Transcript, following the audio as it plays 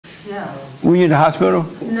Yes. Were you in the hospital?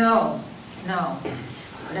 No, no.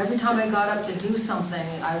 But every time I got up to do something,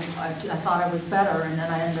 I thought I was better, and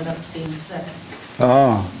then I ended up being sick.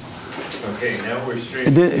 Oh. Okay, now we're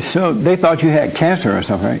straight. So they thought you had cancer or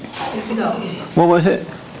something, right? No, What was it?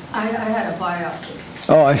 I had a biopsy.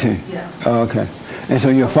 Oh, I see. Yeah. Oh, okay. And so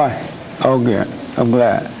you're fine. Oh, good. I'm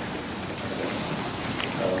glad.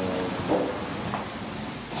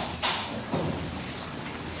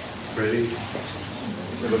 Ready?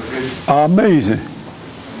 It looks good. Amazing.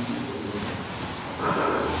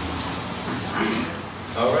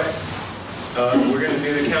 All right. We're going to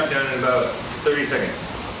do the countdown in about 30 seconds.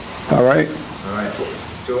 All right. All right.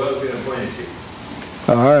 Joel's going to point at you.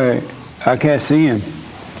 All right. I can't see him.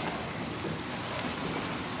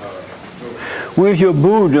 All right. Where's your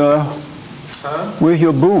boo, Joel? Huh? Where's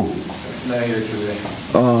your boo? Not here today.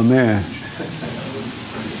 Oh, man.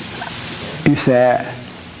 You sad?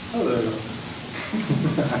 Oh,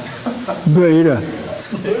 there you go.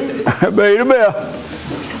 Beta. Beta Bell.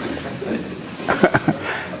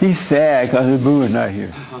 He's sad because his boo is not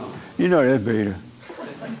here. You know that's Beta.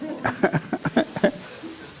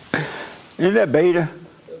 Isn't that Beta?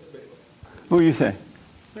 What do you say?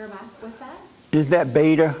 What's that? Is that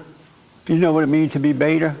Beta? You know what it means to be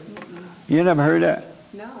Beta? You never heard that?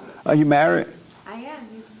 No, Are you married? I am.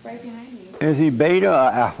 He's right behind me. Is he Beta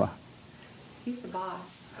or Alpha? He's the boss.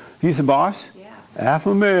 He's the boss? Yeah.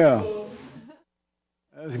 Alpha male.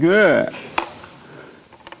 That's good.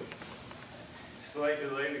 Slight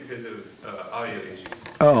delay because of audio issues.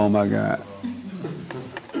 Oh my God.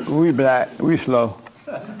 We black, we slow.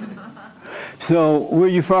 So where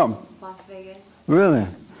you from? Las Vegas. Really?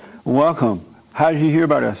 Welcome. How did you hear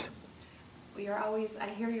about us? I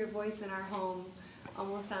hear your voice in our home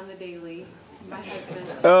almost on the daily. My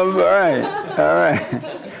husband. All right. All right.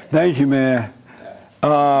 Thank you, man.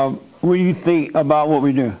 What do you think about what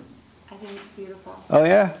we do? I think it's beautiful. Oh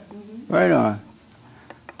yeah? Mm-hmm. Right on.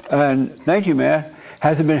 And thank you, man.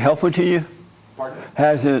 Has it been helpful to you? Pardon?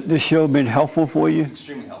 Has this show been helpful for you?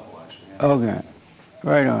 Extremely helpful, actually. Yeah. Okay.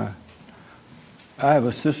 Right on. I have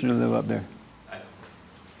a sister to live up there.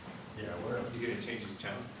 Yeah, where are you going to change his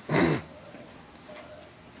channel?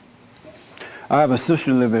 I have a sister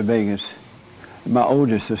to live in Vegas, my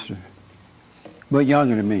oldest sister, but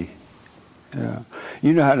younger than me. Yeah.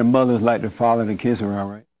 You know how the mothers like to follow the kids around,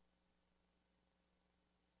 right?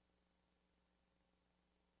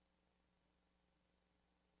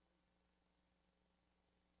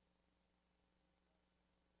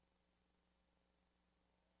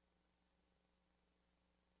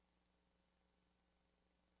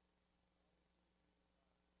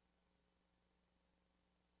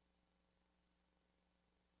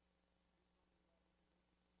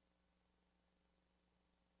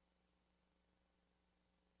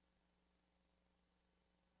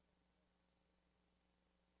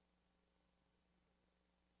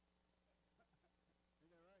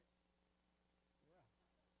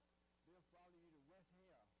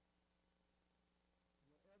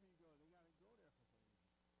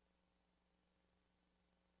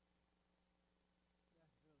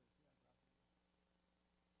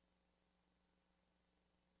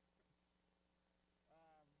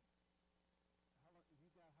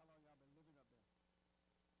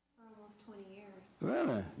 For almost 20 years.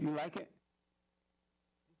 Really? You like it?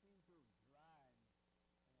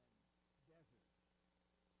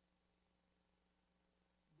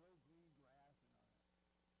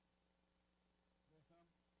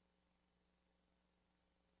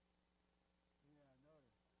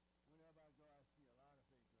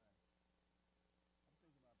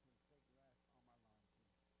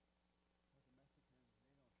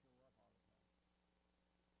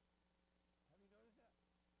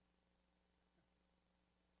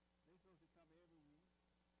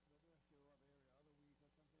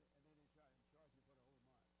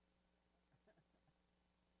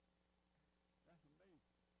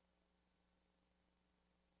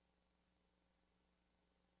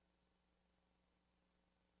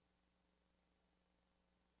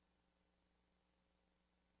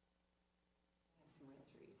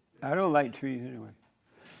 I don't like trees anyway.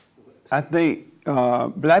 I think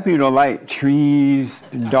black people don't like trees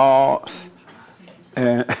and dogs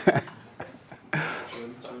and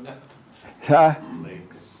huh?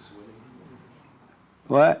 Lakes.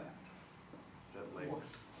 What? Said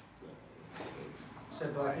lakes.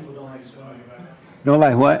 Said black people don't like swimming. Don't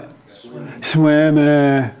like what?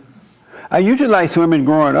 Swimming. I used to like swimming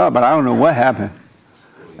growing up, but I don't know what happened.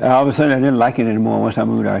 All of a sudden I didn't like it anymore once I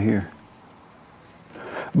moved out here.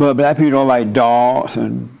 But black people don't like dogs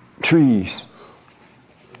and trees.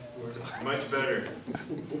 Much better.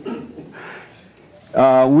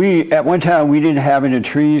 At one time, we didn't have any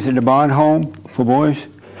trees in the barn home for boys.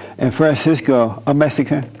 And Francisco, a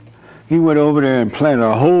Mexican, he went over there and planted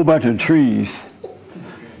a whole bunch of trees.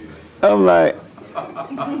 I'm like,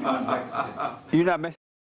 you're not Mexican?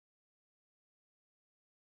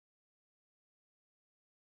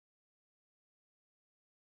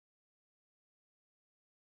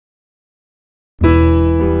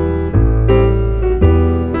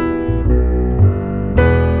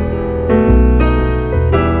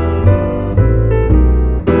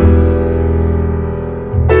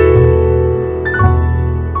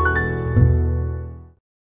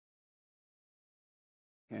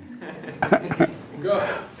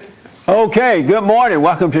 Okay, good morning.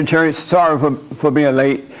 Welcome to church. Sorry for being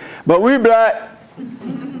late. But we're black.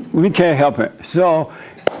 We can't help it. So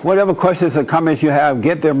whatever questions or comments you have,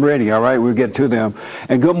 get them ready, all right? We'll get to them.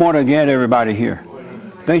 And good morning again, everybody here.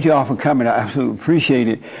 Thank you all for coming. I absolutely appreciate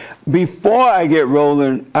it. Before I get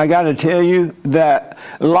rolling, I got to tell you that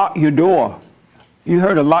lock your door. You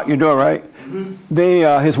heard of lock your door, right?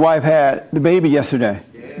 His wife had the baby yesterday.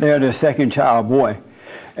 They had their second child, boy,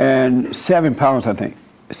 and 7 pounds, I think.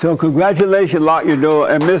 So congratulations, Lock Your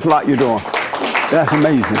Door, and Miss Lock Your Door. That's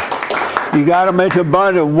amazing. You got to make a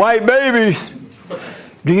bunch of white babies.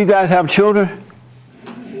 Do you guys have children?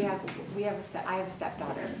 I have a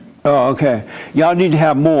stepdaughter. Oh, okay. Y'all need to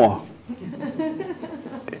have more.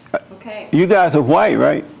 Okay. You guys are white,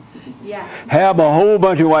 right? Yeah. Have a whole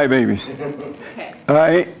bunch of white babies. Okay. All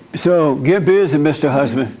right? So get busy, Mr.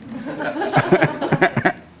 Husband.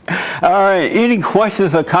 All right. Any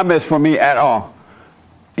questions or comments for me at all?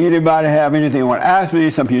 Anybody have anything you want to ask me,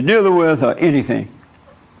 something you're dealing with, or anything?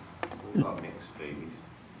 What about mixed babies?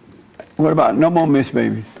 What about no more mixed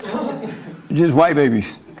babies? Just white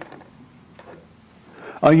babies.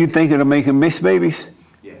 Are you thinking of making mixed babies?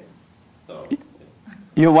 Yeah. Oh,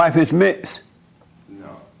 Your wife is mixed.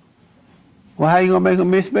 no. Well, how you gonna make a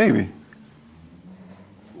mixed baby?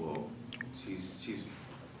 Well, she's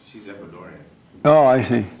Ecuadorian. Oh, I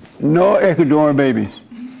see. No Ecuadorian babies.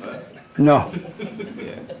 No.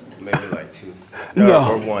 Yeah, maybe like 2.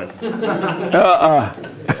 No. Or 1. No,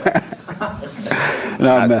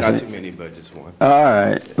 I'm Not messing. too many, but just 1. All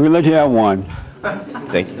right. We'll let you have one.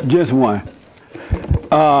 Thank you. Just one.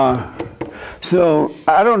 So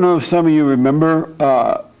I don't know if some of you remember,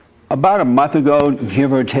 about a month ago,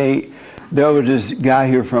 give or take, there was this guy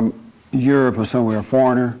here from Europe or somewhere, a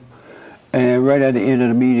foreigner, and right at the end of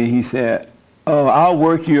the meeting he said, "Oh, I'll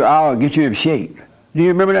work you, I'll get you in shape." Do you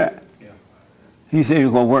remember that? Yeah. He said he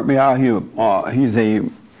was going to work me out here. He's a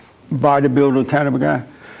bodybuilder kind of a guy.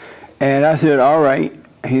 And I said, all right.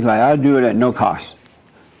 He's like, I'll do it at no cost.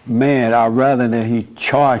 Man, I'd rather that he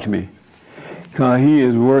charge me, because he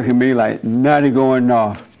is working me like nothing going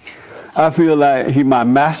off. I feel like he's my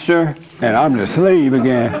master and I'm the slave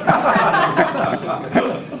again.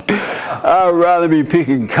 I'd rather be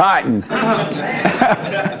picking cotton.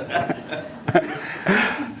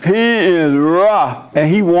 He is rough, and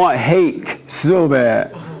he want hate so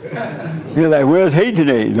bad. He's like, where's hate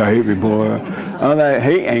today? He's like, hate me, boy. I'm like,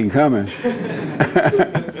 hate ain't coming.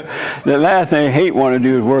 The last thing hate want to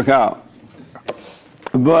do is work out.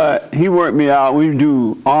 But he worked me out. We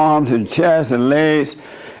do arms and chest and legs,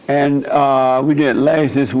 and we did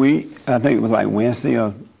legs this week. I think it was like Wednesday.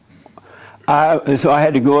 So I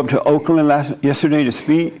had to go up to Oakland yesterday to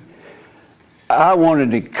speak. I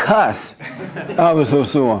wanted to cuss. I was so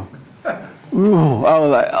sore. Ooh, I was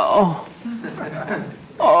like, oh.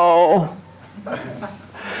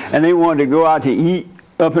 And they wanted to go out to eat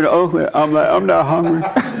up in Oakland. I'm like, I'm not hungry.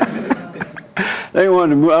 They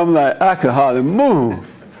wanted to move. I'm like, I could hardly move.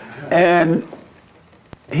 And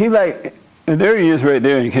he like, and there he is right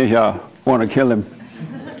there in case y'all want to kill him.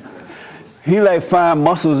 He like find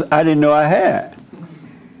muscles I didn't know I had.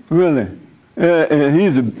 Really.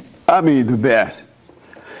 He's the best.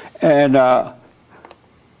 And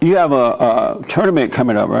you have a tournament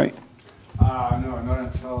coming up, right? No, not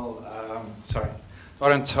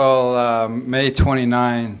until May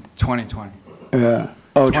 29, 2020. Yeah.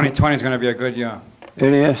 Oh, 2020 is going to be a good year.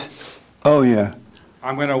 It is? Oh, yeah.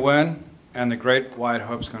 I'm going to win, and the Great White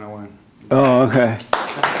Hope's going to win. Oh, okay.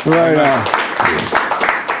 Right on.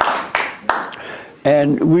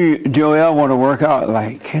 And Joel want to work out,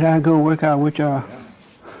 like, can I go work out with y'all?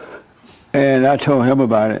 And I told him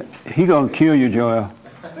about it. He going to kill you, Joel.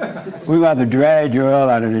 We're going to drag Joel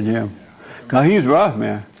out of the gym. Because he's rough,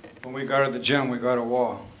 man. When we go to the gym, we go to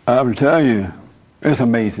war. I'm telling you, it's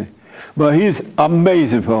amazing. But he's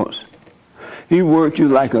amazing, folks. He worked you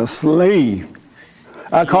like a slave.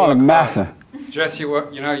 I call him master. Jesse,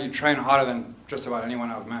 you train harder than just about anyone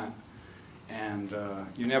I've met. And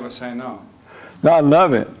you never say no. I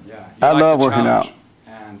love it. Yeah. he I liked love the working out. challenge.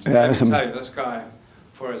 And Yeah, let that's me tell you, this guy,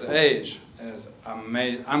 for his age, is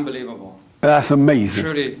unbelievable. That's amazing.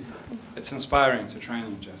 Truly, it's inspiring to train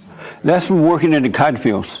you, Jesse. That's from working in the cotton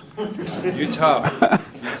fields, You tough. You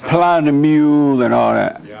tough. plowing the mule and all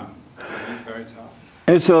that. Yeah. You're very tough.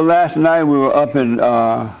 And so last night we were up in,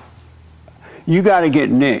 you got to get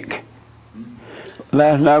Nick.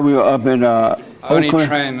 Last night we were up in I only Oakland.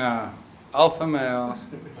 train alpha males.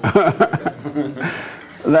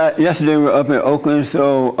 Yesterday we were up in Oakland,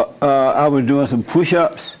 so I was doing some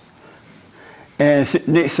push-ups. And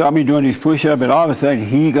Nick saw me doing these push-ups, and all of a sudden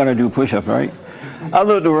he gonna do push-ups, right? I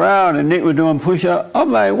looked around and Nick was doing push-ups.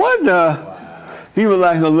 I'm like, what the? He was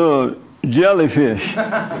like a little jellyfish.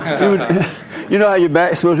 You know how your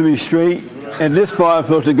back's supposed to be straight, and this part's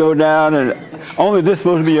supposed to go down, and only this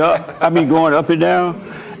supposed to be up. I mean, going up and down.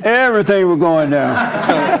 Everything was going down.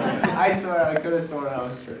 I swear, I could have sworn I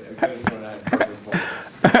was straight. I could have sworn I had perfect form.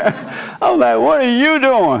 I was like, what are you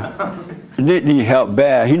doing? Nick need help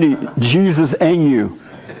bad. He need Jesus and you.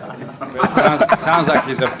 It sounds like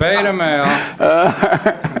he's a beta male.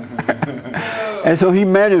 And so he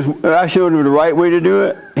managed, I showed him the right way to do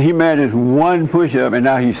it. He managed one push-up, and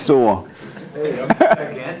now he's sore. Hey, I'm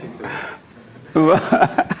gigantic today.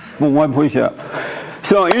 For one push-up.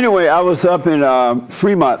 So anyway, I was up in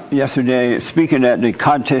Fremont yesterday speaking at the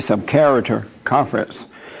Contest of Character conference.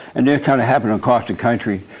 And they're kind of happening across the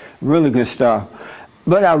country. Really good stuff.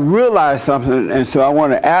 But I realized something, and so I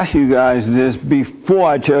want to ask you guys this before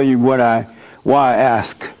I tell you why I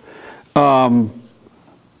ask. I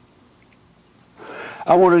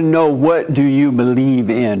want to know, what do you believe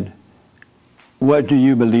in? What do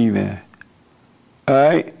you believe in? All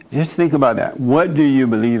right? Just think about that. What do you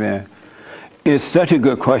believe in? It's such a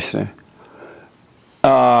good question.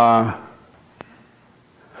 What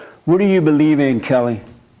do you believe in, Kelly?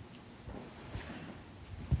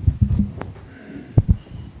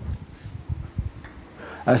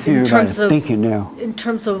 I see In everybody terms of- thinking now. In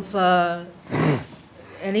terms of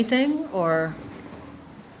anything, or?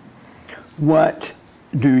 What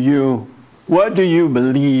do you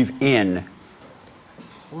believe in?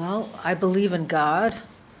 Well, I believe in God.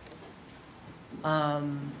 I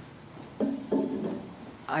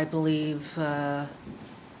believe, I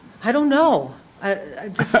don't know.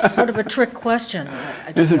 This is sort of a trick question.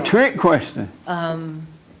 I don't It's a know. trick question.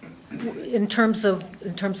 In terms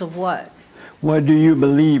of what? What do you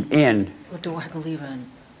believe in? What do I believe in?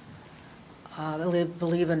 I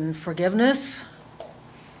believe in forgiveness.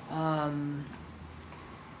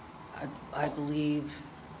 I believe,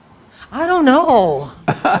 I don't know.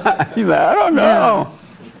 He's like, I don't know.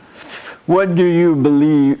 What do you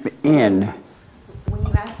believe in?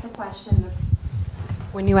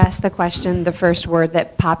 When you asked the question, the first word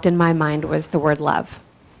that popped in my mind was the word love.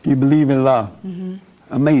 You believe in love. Mm-hmm.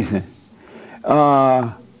 Amazing.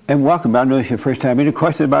 And welcome. I know it's your first time. Any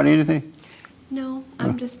questions about anything? No,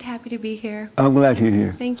 I'm just happy to be here. I'm glad you're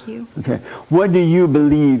here. Thank you. Okay. What do you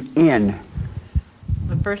believe in?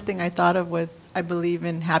 The first thing I thought of was I believe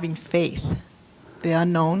in having faith, the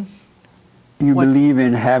unknown. You What's- believe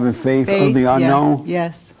in having faith of the yeah, unknown?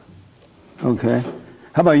 yes. Okay.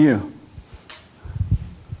 How about you?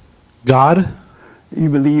 God, You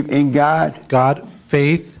believe in God?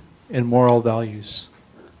 faith, and moral values.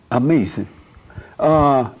 Amazing.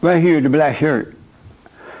 Right here, the black shirt.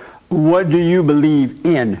 What do you believe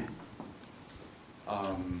in?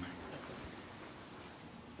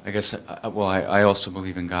 I guess, I also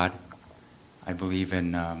believe in God. I believe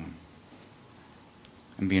in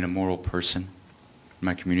being a moral person in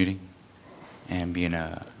my community and being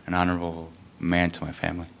an honorable man to my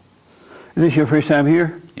family. Is this your first time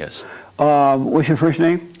here? Yes. What's your first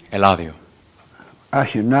name? Eladio. I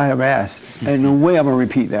should not have asked. And no way I'm going to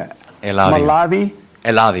repeat that. Eladio. Malavi?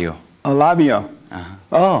 Eladio. Elavio. Uh-huh.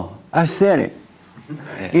 Oh, I said it.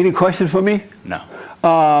 Any questions for me? No.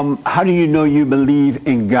 How do you know you believe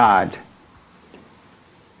in God?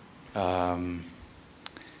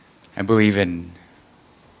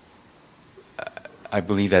 I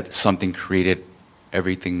believe that something created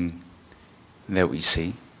everything that we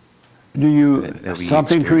see. Do you, That we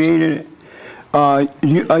something experience. created it?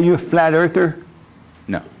 Are you a flat earther?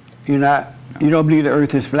 No. You're not? You don't believe the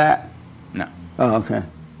earth is flat? No. Oh, okay.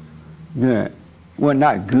 Good. Well,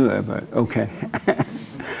 not good, but okay.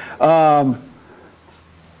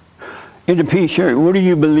 In the pink shirt, what do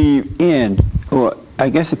you believe in? Or I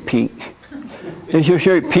guess it's pink. Is your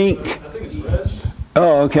shirt pink? I think it's red.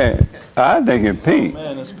 Oh, okay. I think it's pink.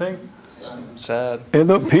 Man, it's pink. Sad. It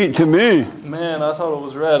looked pink to me. Man, I thought it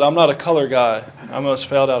was red. I'm not a color guy. I almost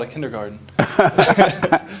failed out of kindergarten.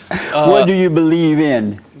 What do you believe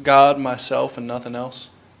in? God, myself, and nothing else.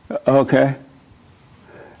 Okay.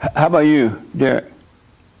 How about you, Derek?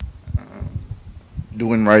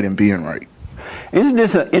 Doing right and being right. Isn't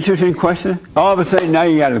this an interesting question? All of a sudden now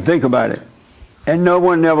you got to think about it. And no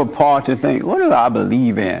one ever paused to think, what do I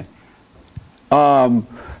believe in? How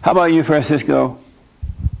about you, Francisco?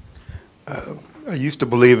 I used to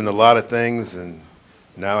believe in a lot of things, and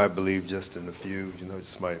now I believe just in a few. You know,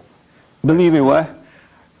 it's my Believe in what?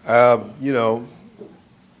 you know,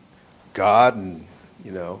 God and,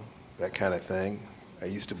 you know, that kind of thing. I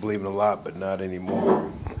used to believe in a lot, but not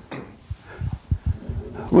anymore.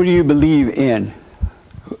 What do you believe in?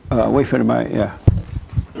 Wait for the mic, yeah.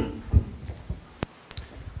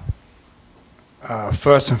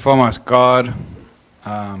 First and foremost, God,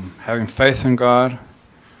 having faith in God,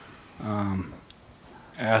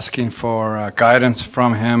 asking for guidance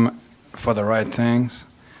from Him for the right things,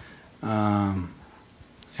 and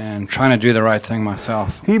trying to do the right thing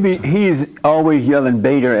myself. He's always yelling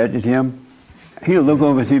beta at the gym. He'll look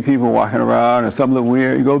over and see people walking around or something look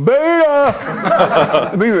weird. He go,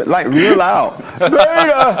 beta! Be like real loud.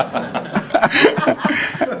 Beta!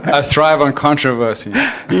 I thrive on controversy.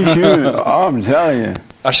 You should. Oh, I'm telling you.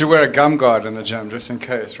 I should wear a gum guard in the gym just in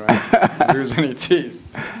case, right? Lose any teeth.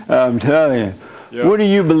 I'm telling you. Yeah. What do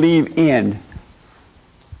you believe in?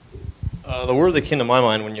 The word that came to my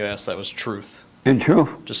mind when you asked that was truth. In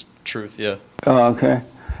truth? Just truth, yeah. Oh, okay.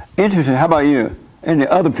 Interesting. How about you? And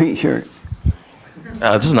the other pink shirt.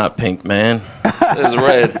 This is not pink, man. This is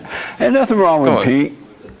red. There's nothing wrong with Come on. pink.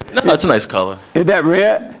 No, it's a nice color. Is that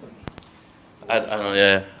red? I don't.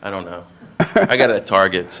 Yeah, I don't know. I got it at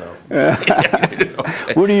Target, so.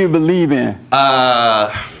 What do you believe in?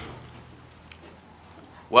 Well,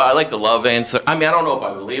 I like the love answer. I mean, I don't know if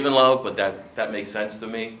I believe in love, but that makes sense to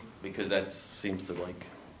me because that seems to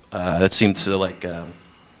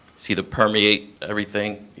see to permeate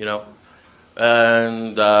everything, you know.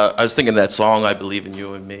 And I was thinking that song, "I Believe in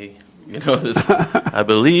You and Me." You know, this, I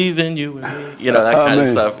believe in you and me. You know, that kind of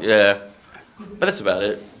stuff. Yeah, but that's about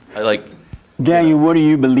it. I like. Daniel, what do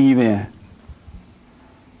you believe in?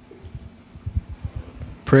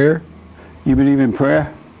 Prayer. You believe in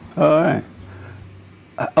prayer? All right.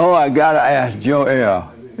 Oh, I gotta ask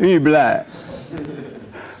Joel. He black.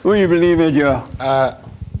 What do you believe in, Joe? I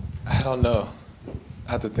don't know.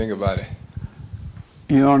 I have to think about it.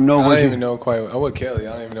 You don't know I what don't you... even know quite. I'm with Kelly.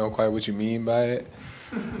 I don't even know quite what you mean by it.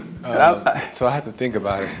 So I have to think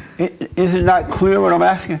about it. Is it not clear what I'm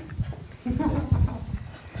asking?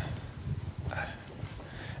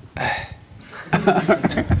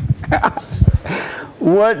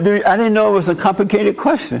 I didn't know it was a complicated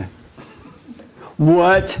question.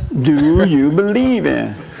 What do you believe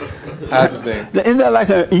in? I have to think. Isn't that like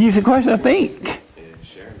an easy question? I think.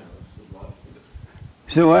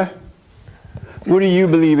 So what? What do you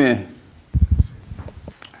believe in?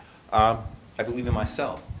 I believe in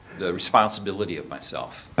myself, the responsibility of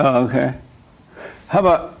myself. Oh, okay. How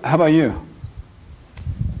about you?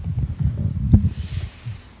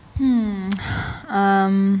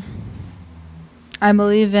 I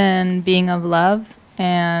believe in being of love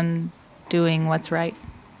and doing what's right.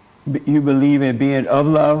 You believe in being of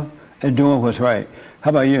love and doing what's right.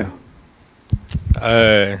 How about you?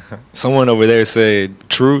 Someone over there said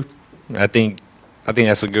truth. I think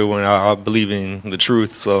that's a good one. I believe in the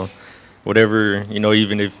truth. So whatever, you know,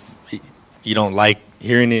 even if you don't like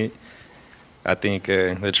hearing it, I think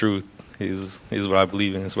the truth is what I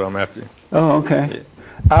believe in. Is what I'm after. Oh, okay.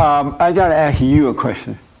 Yeah. I got to ask you a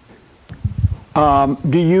question.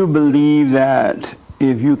 Do you believe that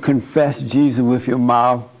if you confess Jesus with your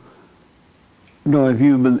mouth, do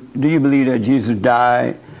you believe that Jesus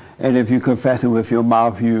died, and if you confess it with your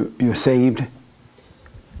mouth, you're saved?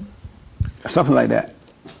 Something like that.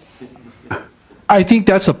 I think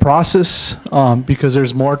that's a process because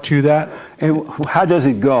there's more to that. And how does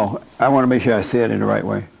it go? I want to make sure I say it in the right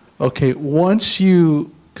way. Okay, once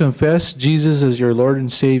you confess Jesus as your Lord and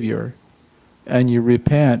Savior, and you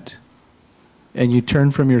repent, and you turn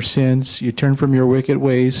from your sins, you turn from your wicked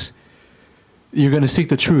ways, you're going to seek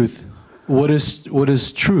the truth. What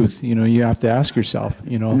is truth? You know, you have to ask yourself,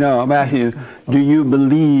 you know. No, I'm asking you, do you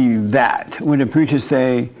believe that? When the preachers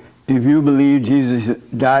say, if you believe Jesus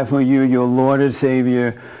died for you, your Lord and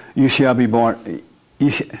Savior, you shall be born.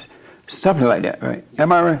 Something like that, right?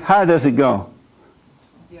 Am I right? How does it go?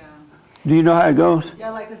 Yeah. Do you know how it goes?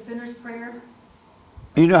 Yeah, like the sinner's prayer.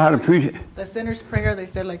 You know how to preach it? The sinner's prayer, they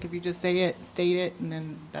said, like, if you just say it, state it, and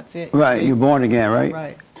then that's it. Right, you're born again, right?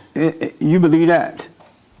 Right. You believe that?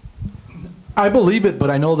 I believe it, but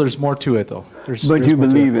I know there's more to it, though. But you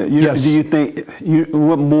believe it. Yes. Do you think?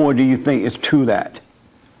 What more do you think is to that?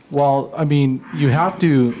 Well, I mean, you have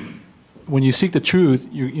to, when you seek the truth,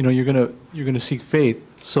 you're gonna seek faith.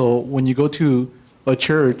 So when you go to a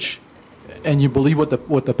church and you believe what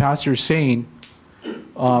the pastor is saying,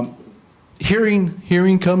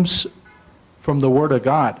 hearing comes from the Word of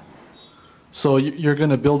God. So you're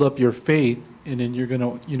gonna build up your faith, and then you're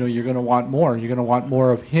gonna want more. You're gonna want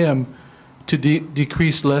more of Him to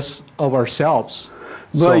decrease less of ourselves.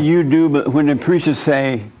 But you do, but when the preachers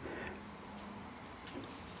say,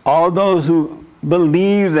 all those who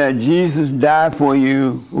believe that Jesus died for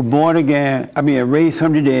you, were born again, raised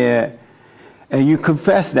from the dead, and you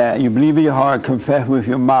confess that, you believe in your heart, confess with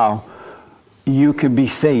your mouth, you can be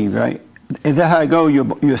saved, right? Is that how it goes?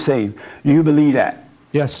 You're saved. Do you believe that?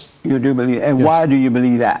 Yes. You do believe it. And Yes. why do you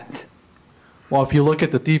believe that? Well, if you look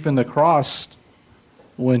at the thief on the cross,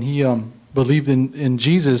 when he believed in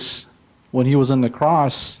Jesus, when he was on the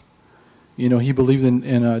cross, he believed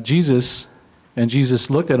in Jesus, and Jesus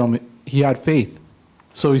looked at him. He had faith.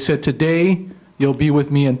 So he said, today you'll be with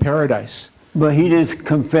me in paradise. But he didn't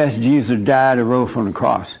confess Jesus died and rose from the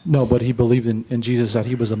cross. No, but he believed in Jesus, that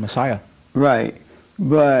he was a Messiah. Right.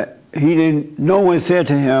 But he didn't, no one said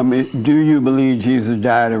to him, do you believe Jesus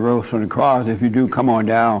died and rose from the cross? If you do, come on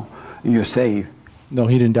down, you're saved. No,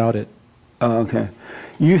 he didn't doubt it. Oh, okay.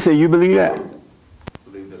 You say you believe that?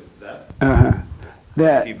 Believe that? Uh-huh.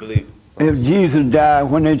 That If you believe. if Jesus died,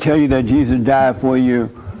 when they tell you that Jesus died for you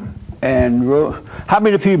and rose, how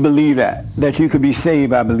many people believe that? That you could be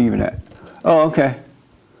saved by believing that? Oh, okay.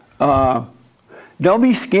 Don't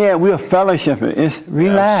be scared. We're fellowshipping. It's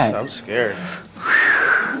relax. I'm scared.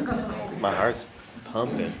 My heart's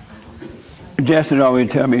pumping. Justin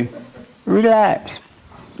always tell me, relax,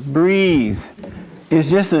 breathe.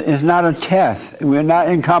 It's not a test. We're not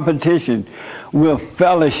in competition. We're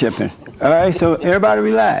fellowshipping. All right, so everybody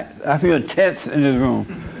relax. I feel a test in this room.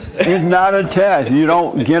 It's not a test. You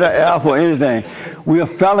don't get an F or anything. We're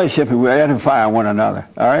fellowshipping. We're edifying one another.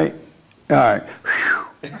 All right? All right.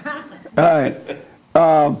 All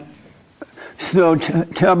right. So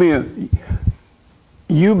tell me,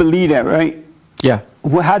 you believe that, right? Yeah.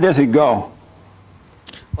 Well, how does it go?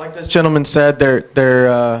 Like this gentleman said,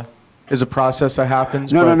 there is a process that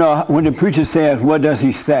happens. No. When the preacher says, what does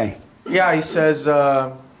he say? Yeah, he says,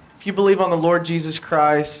 if you believe on the Lord Jesus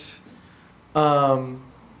Christ, then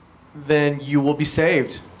you will be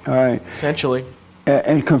saved. All right. Essentially.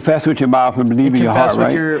 And confess with your mouth and believe in your heart,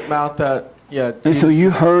 right? Confess with your mouth that, yeah. And so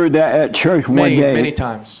you heard that at church one day. Many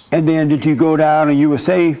times. And then did you go down and you were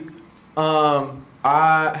saved?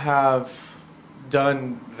 I have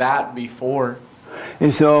done that before.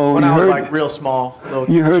 And so when you I was heard, like real small, little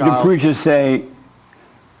you heard child. the preacher say,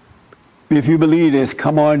 if you believe this,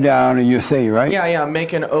 come on down and you're saved, right? Yeah,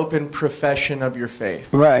 make an open profession of your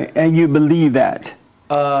faith. Right, and you believe that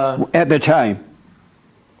at the time.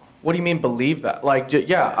 What do you mean believe that? Like,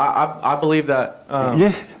 I believe that.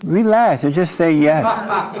 Just relax and just say yes.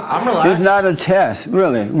 I'm relaxed. It's not a test,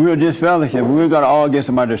 really. We're just fellowship. We're going to all get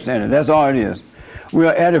some understanding. That's all it is.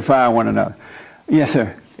 We're edifying one another. Yes,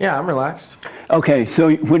 sir. Yeah, I'm relaxed. Okay,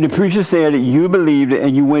 so when the preacher said it, you believed it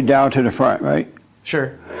and you went down to the front, right?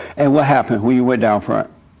 Sure. And what happened when you went down front?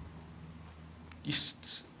 You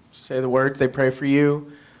say the words, they pray for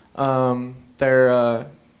you.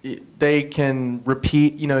 They can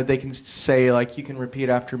repeat, they can say, like, you can repeat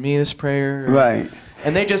after me this prayer. Right.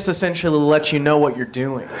 And they just essentially let you know what you're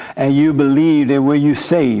doing. And you believed, and were you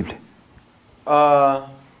saved? Yeah.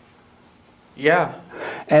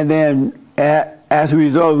 And then as a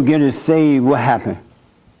result of getting saved, what happened?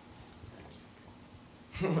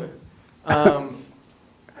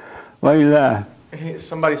 Why you laugh?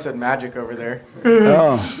 Somebody said magic over there.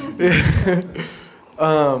 Oh.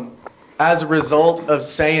 As a result of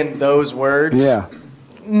saying those words, Yeah.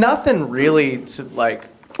 nothing really to like.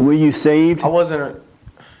 Were you saved? I wasn't.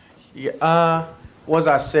 Was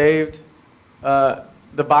I saved? The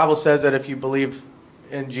Bible says that if you believe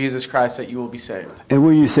in Jesus Christ, that you will be saved. And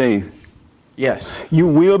were you saved? Yes. You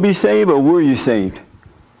will be saved, or were you saved?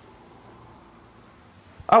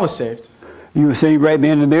 I was saved. You were saved right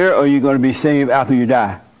then and there, or are you going to be saved after you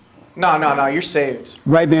die? No, you're saved.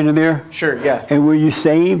 Right then and there? Sure, yeah. And were you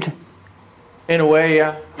saved? In a way,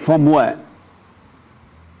 yeah. From what?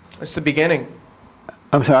 It's the beginning.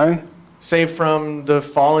 I'm sorry? Saved from the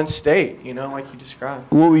fallen state, like you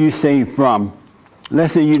described. What were you saved from?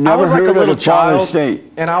 Let's say you never was like heard a little of the fallen child, state.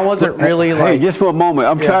 and I wasn't really Hey, like. just for a moment.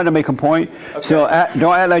 I'm Yeah. trying to make a point. Okay. So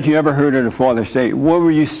don't act like you ever heard of the fallen state. What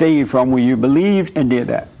were you saved from when you believed and did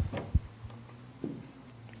that?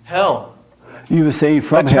 Hell. You were saved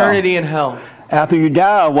from Eternity in hell. After you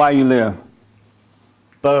die or while you live?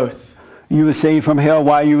 Both. You were saved from hell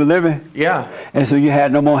while you were living? Yeah. And so you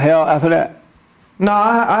had no more hell after that? No,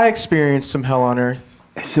 I experienced some hell on earth.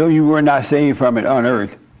 So you were not saved from it on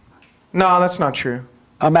earth? No, that's not true.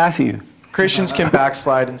 I'm asking you. Christians can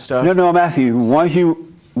backslide and stuff. No, I'm asking you. Once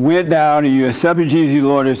you went down and you accepted Jesus, your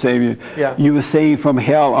Lord and Savior, Yeah. you were saved from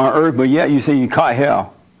hell on earth, but yet you say you caught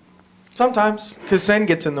hell. Sometimes, because sin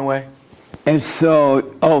gets in the way. And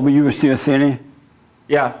so, but you were still sinning?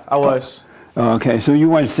 Yeah, I was. Okay, so you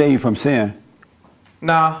weren't saved from sin?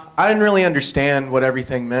 Nah, I didn't really understand what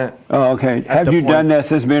everything meant. Oh, okay. Have the you point. done that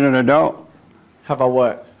since being an adult? Have I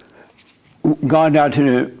what? Gone down to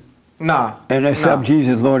the... Nah. And accept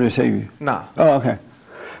Jesus, Lord and Savior? Nah. Oh, okay.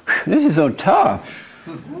 This is so tough.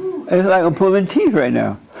 It's like I'm pulling teeth right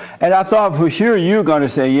now. And I thought for sure you were going to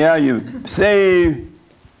say, yeah, you saved,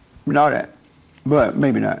 and all that. But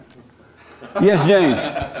maybe not. Yes, James.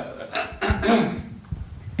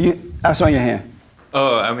 I saw your hand.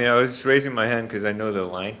 Oh, I mean, I was raising my hand because I know the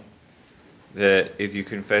line that if you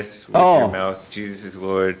confess with your mouth Jesus is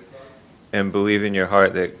Lord and believe in your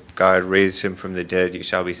heart that God raised him from the dead, you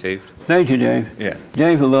shall be saved. Thank you, James. Yeah.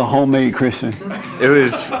 James, a little homemade Christian. It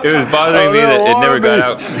was bothering me that it never got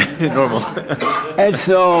out normal. And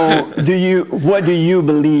so, what do you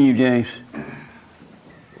believe, James?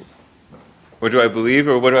 What do I believe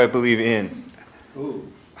or what do I believe in?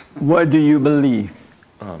 What do you believe?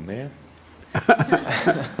 Oh, man.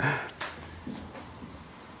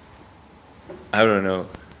 I don't know.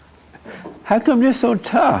 How come this so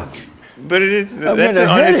tough? But it is, I'm that's an getting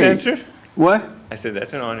a honest headache. answer? What? I said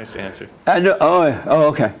that's an honest answer. I know, oh,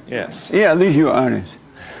 okay. Yeah. Yeah, at least you're honest.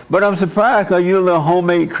 But I'm surprised because you're a little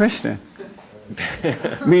homemade Christian.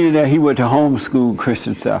 Meaning that he went to homeschool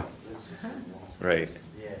Christian stuff. Right.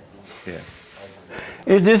 Yeah.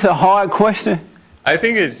 Is this a hard question? I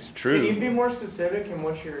think it's Can you true. be more specific in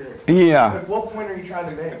what you're... Yeah. Like, what point are you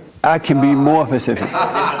trying to make? I can be more specific.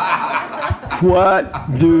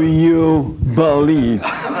 What do you believe?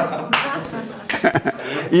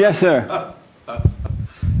 Yes, sir.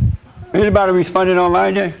 Anybody responding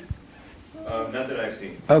online, Jay? Not that I've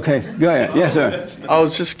seen. Okay, go ahead. Yes, sir. I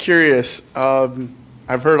was just curious.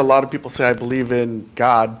 I've heard a lot of people say, I believe in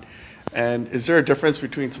God. And is there a difference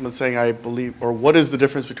between someone saying, I believe, or what is the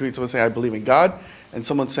difference between someone saying, I believe in God, and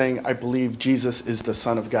someone saying, I believe Jesus is the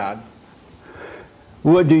Son of God?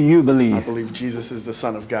 What do you believe? I believe Jesus is the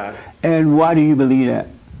Son of God. And why do you believe that?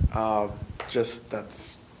 I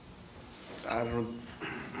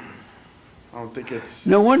don't think it's...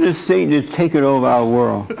 No wonder Satan is taking over our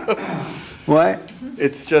world. What?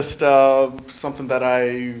 It's just something that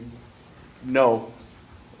I know.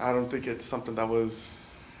 I don't think it's something that was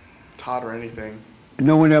taught or anything.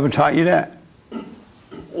 No one ever taught you that?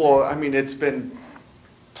 Well, I mean, it's been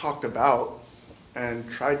talked about and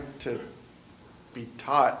tried to be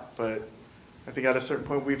taught, but I think at a certain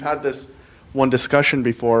point, we've had this one discussion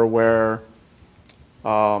before where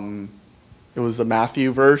it was the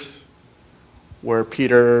Matthew verse where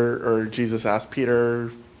Jesus asked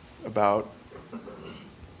Peter about,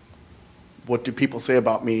 what do people say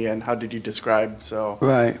about me and how did you describe? So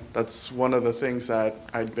Right. that's one of the things that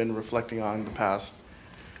I'd been reflecting on the past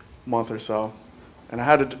month or so. And I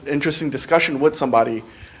had an interesting discussion with somebody,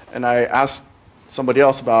 and I asked somebody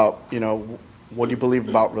else about, what do you believe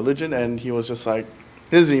about religion? And he was just like,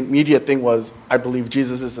 his immediate thing was, I believe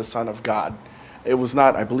Jesus is the Son of God. It was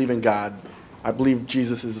not, I believe in God. I believe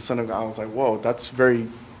Jesus is the Son of God. I was like, whoa, that's very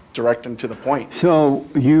direct and to the point. So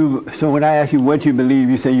when I ask you what you believe,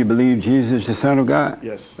 you say you believe Jesus is the Son of God?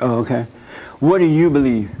 Yes. Oh, okay. What do you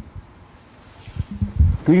believe?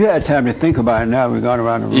 You had time to think about it now. We're going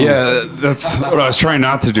around the room. Yeah, that's what I was trying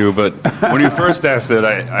not to do. But when you first asked it,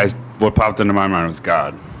 what popped into my mind was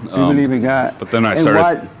God. You believe in God? But then I And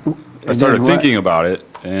started what? thinking about it,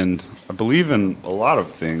 and I believe in a lot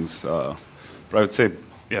of things. But I would say,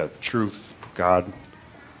 yeah, truth, God.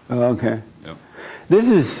 Oh, okay. Yep. This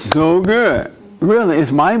is so good. Really,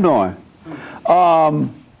 it's mind-blowing.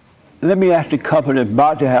 Let me ask the couple that's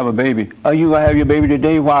about to have a baby. Are you going to have your baby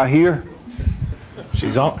today while here?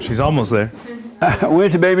 She's almost there.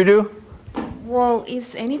 When's the baby due? Well,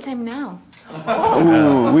 it's anytime now.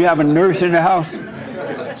 Ooh, we have a nurse in the house?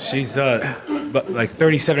 She's but like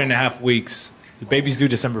 37 and a half weeks. The baby's due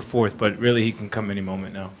December 4th, but really he can come any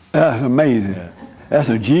moment now. That's amazing. Yeah. That's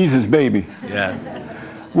a Jesus baby. Yeah.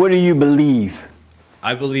 What do you believe?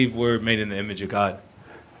 I believe we're made in the image of God.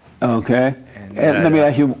 Okay. And let me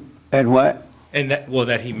ask you, and what? And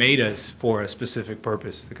that he made us for a specific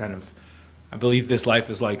purpose. I believe this life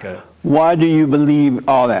is like a... Why do you believe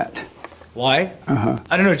all that? Why? Uh-huh.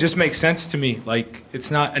 I don't know, it just makes sense to me. Like,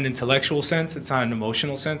 it's not an intellectual sense, it's not an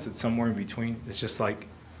emotional sense, it's somewhere in between. It's just like,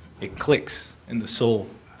 it clicks in the soul.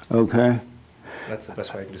 Okay. That's the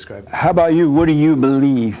best way I can describe it. How about you? What do you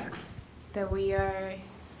believe? That we are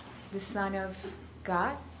the son of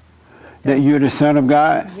God. That you're the son of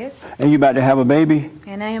God? Yes. And you about to have a baby?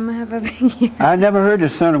 And I am have a baby. I never heard the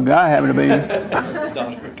son of God having a baby.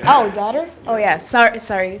 Oh, daughter? Oh, yeah.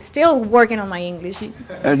 Sorry. Still working on my English.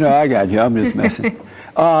 No, I got you. I'm just messing.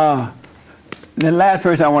 The last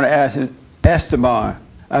person I want to ask is Esteban.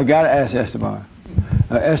 I got to ask Esteban.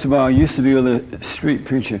 Esteban used to be a street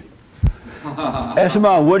preacher.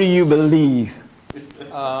 Esteban, what do you believe?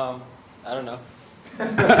 I don't know.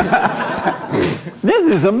 This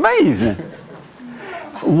is amazing.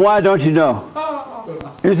 Why don't you know?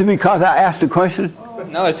 Is it because I asked the question?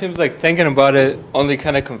 No, it seems like thinking about it only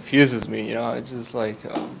kind of confuses me, you know? It's just like,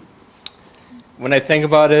 when I think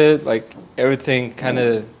about it, like, everything kind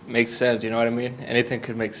of makes sense, you know what I mean? Anything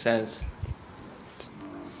could make sense.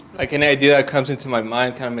 Like, any idea that comes into my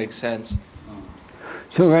mind kind of makes sense.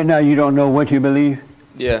 So right now you don't know what you believe?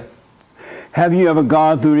 Yeah. Have you ever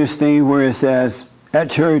gone through this thing where it says, at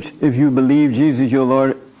church, if you believe Jesus, your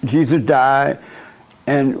Lord, Jesus died,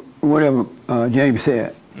 and whatever James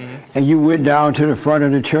said, and you went down to the front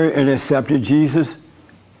of the church and accepted Jesus?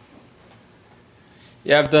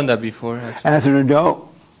 Yeah, I've done that before, actually. As an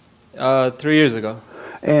adult? 3 years ago.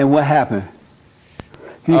 And what happened?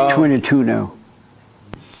 He's 22 now.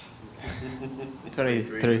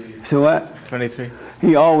 23. So what? 23.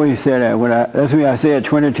 He always said that. That's why I said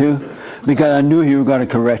 22, because I knew he was going to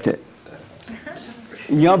correct it.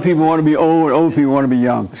 Young people want to be old, old people want to be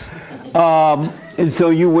young. And so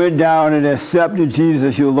you went down and accepted Jesus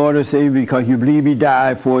as your Lord and Savior because you believe he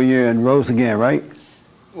died for you and rose again, right?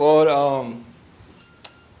 Well,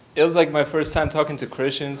 it was like my first time talking to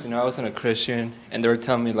Christians. You know, I wasn't a Christian, and they were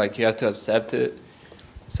telling me, like, you have to accept it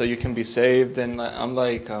so you can be saved. And I'm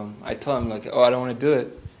like, I told him, like, oh, I don't want to do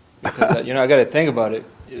it because, you know, I got to think about it.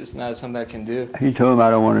 It's not something I can do. He told him,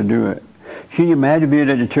 I don't want to do it. Can you imagine being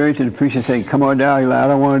at the church and the preacher saying, come on down? He's like, I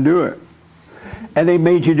don't want to do it. And they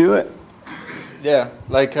made you do it? Yeah,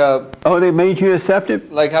 like... oh, they made you accept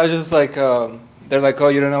it? Like, I was just like, they're like, oh,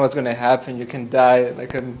 you don't know what's going to happen. You can die,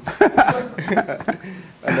 like, on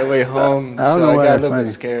the way home. So I got a little bit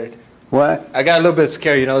scared. What? I got a little bit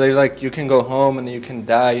scared, you know. They're like, you can go home and then you can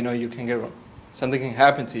die. You know, you can get... Something can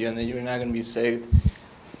happen to you and then you're not going to be saved.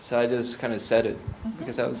 So I just kind of said it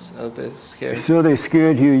because I was a little bit scared. So they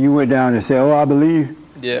scared you, you went down and said, oh, I believe?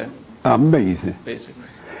 Yeah. Amazing. Basically.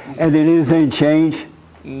 And did anything change?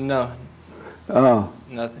 No. Oh.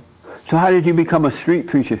 Nothing. So how did you become a street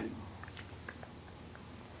preacher?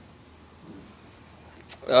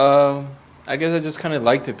 I guess I just kind of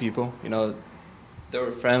liked the people. You know, they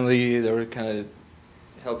were friendly. They were kind of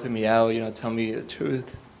helping me out, you know, tell me the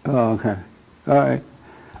truth. Oh, okay. All right.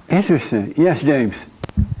 Interesting. Yes, James.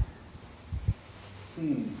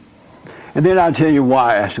 And then I'll tell you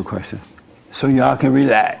why I asked the question, so y'all can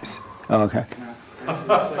relax. Oh, okay.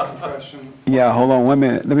 Yeah, hold on 1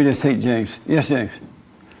 minute. Let me just take James. Yes, James.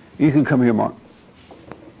 You can come here, Mark.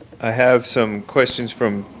 I have some questions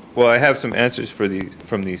I have some answers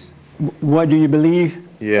from these. What do you believe?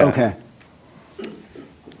 Yeah. Okay.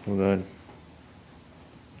 Hold on.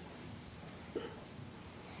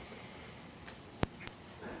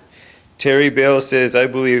 Terry Bale says, I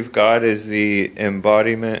believe God is the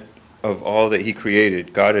embodiment of all that he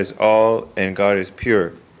created. God is all and God is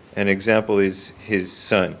pure. An example is his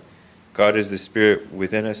son. God is the spirit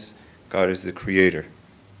within us. God is the creator.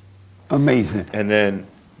 Amazing. And then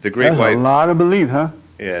the great That's white... a lot of belief, huh?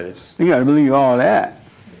 Yeah, that's... You got to believe all that.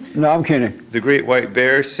 No, I'm kidding. The great white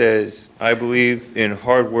bear says, I believe in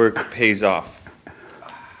hard work pays off.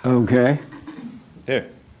 Okay. Here.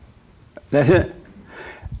 That's it?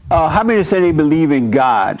 How many say they believe in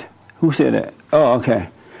God? Who said that? Oh, okay.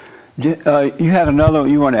 You had another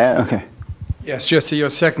you want to add? Okay. Yes, just to your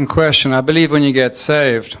second question, I believe when you get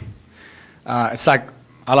saved, it's like,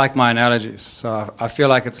 I like my analogies. So I feel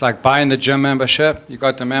like it's like buying the gym membership. You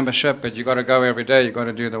got the membership, but you got to go every day. You got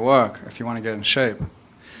to do the work if you want to get in shape.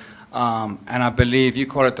 And I believe, you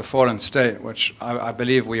call it the fallen state, which I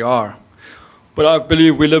believe we are. But I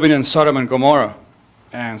believe we're living in Sodom and Gomorrah.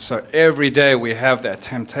 And so every day we have that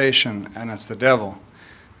temptation, and it's the devil.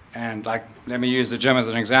 And like, let me use the gym as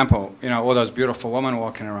an example. You know, all those beautiful women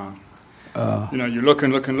walking around. You know, you're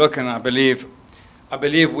looking. I believe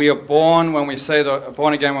we are born when we say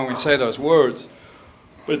born again when we say those words.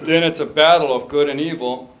 But then it's a battle of good and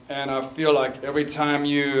evil. And I feel like every time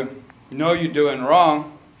you know you're doing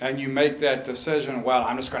wrong and you make that decision, well,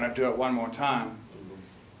 I'm just going to do it one more time,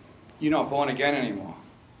 you're not born again anymore.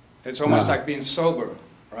 It's almost like being sober,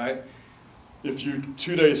 right? if you're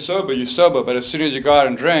 2 days sober, you're sober, but as soon as you go out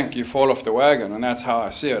and drink, you fall off the wagon, and that's how I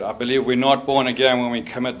see it. I believe we're not born again when we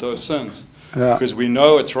commit those sins, Yeah. because we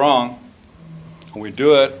know it's wrong, and we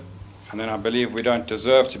do it, and then I believe we don't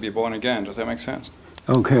deserve to be born again. Does that make sense?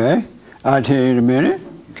 Okay. I'll tell you in a minute.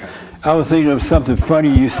 Okay. I was thinking of something funny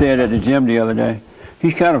you said at the gym the other day.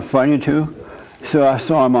 He's kind of funny too. So I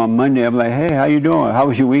saw him on Monday. I'm like, hey, how you doing? How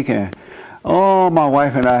was your weekend? Oh, my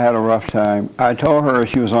wife and I had a rough time. I told her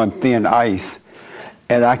she was on thin ice,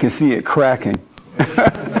 and I could see it cracking.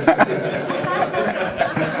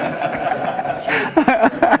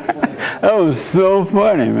 That was so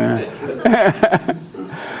funny, man.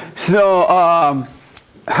 So,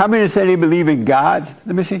 how many said they believe in God?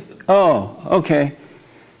 Let me see. Oh, okay.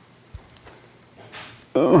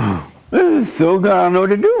 Oh, this is so good. I don't know what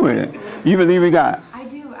to do with it. You believe in God? I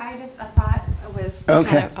do. I just thought it was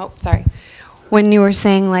Okay. sorry. When you were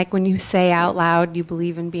saying, like, when you say out loud you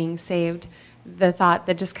believe in being saved, the thought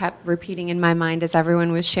that just kept repeating in my mind as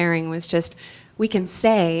everyone was sharing was just, we can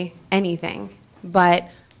say anything, but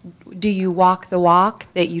do you walk the walk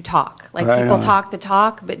that you talk? Like, Right people on. talk the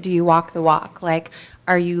talk, but do you walk the walk? Like,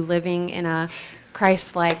 are you living in a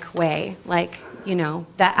Christ-like way? Like, you know,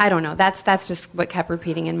 that, I don't know. That's just what kept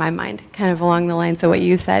repeating in my mind, kind of along the lines of what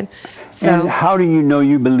you said. So And how do you know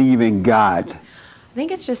you believe in God? I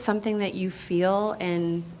think it's just something that you feel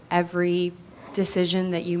in every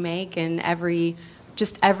decision that you make and every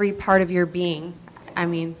part of your being. I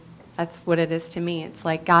mean, that's what it is to me. It's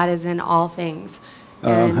like God is in all things.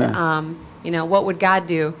 And, Okay. you know, what would God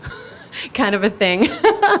do? Kind of a thing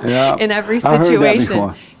Yeah, in every I heard that situation.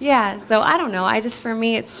 before. Yeah, so I don't know. For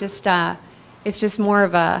me, it's just more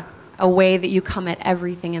of a way that you come at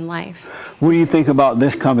everything in life. What do you think about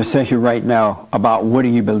this conversation right now about what do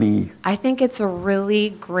you believe? I think it's a really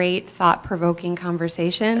great, thought-provoking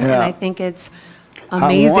conversation, and Yeah. I think it's I want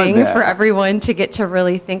amazing that. for everyone to get to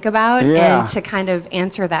really think about Yeah. and to kind of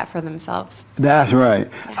answer that for themselves. That's right.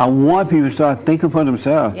 I want people to start thinking for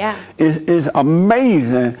themselves. Yeah. It's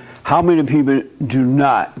amazing how many people do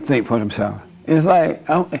not think for themselves. It's like,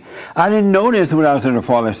 I didn't know this when I was in the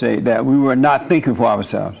Father State, that we were not thinking for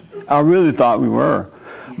ourselves. I really thought we were.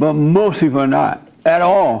 But most people are not at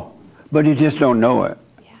all. But you just don't know it.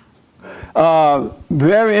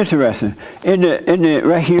 Very interesting. In the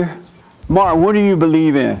right here, Mark, what do you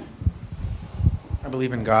believe in? I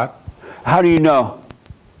believe in God. How do you know?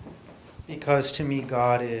 Because to me,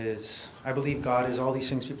 I believe God is all these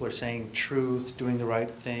things people are saying, truth, doing the right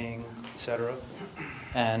thing, etc.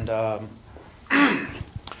 And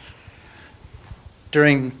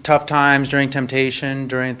during tough times, during temptation,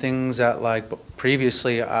 during things that like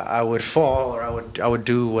previously I would fall or I would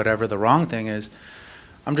do whatever the wrong thing is,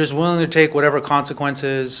 I'm just willing to take whatever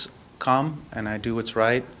consequences come, and I do what's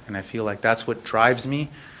right, and I feel like that's what drives me.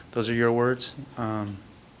 Those are your words. So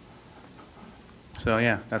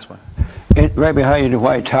yeah, that's why. Right behind you, the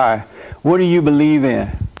white tie. What do you believe in?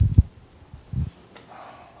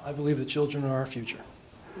 I believe the children are our future.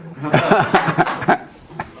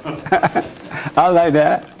 I like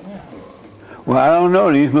that. Well, I don't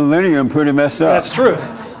know. These millennium pretty messed up. That's true.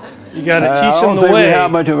 You got to I teach don't them the think we way have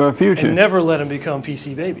much of a future. and never let them become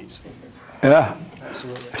PC babies. Yeah.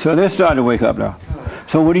 Absolutely. So they're starting to wake up now.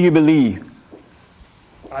 So what do you believe?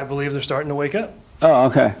 I believe they're starting to wake up. Oh,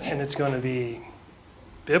 okay. And it's going to be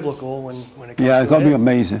biblical when it comes Yeah, to it's going to be it.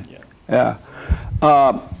 amazing. Yeah.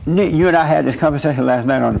 Nick, you and I had this conversation last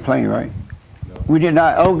night on the plane, right? We did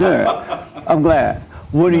not. Oh, good. I'm glad.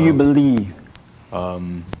 What do you believe?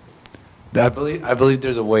 I believe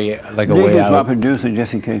there's a way, like a Nick way is my out. producer,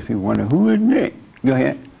 just in case people wonder, who is Nick? Go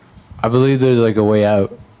ahead. I believe there's like a way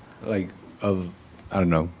out, like of, I don't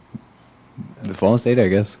know, the fallen state, I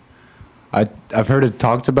guess. I've heard it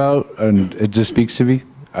talked about, and it just speaks to me.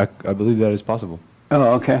 I believe that is possible.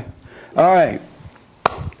 Oh, okay. All right.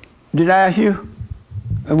 Did I ask you?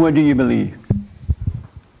 And what do you believe?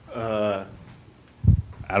 I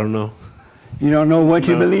don't know. You don't know what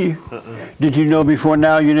you No. believe? Did you know before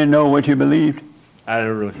now you didn't know what you believed? I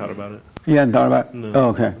never really thought about it. You hadn't thought about it? No. Oh,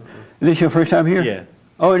 okay. Is this your first time here? Yeah.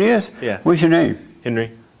 Oh, it is? Yeah. What's your name?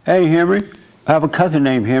 Henry. Hey, Henry. I have a cousin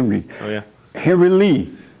named Henry. Oh, yeah. Henry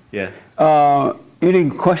Lee. Yeah. Any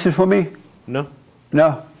questions for me? No.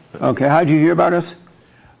 No? Okay. How'd you hear about us?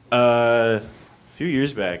 A few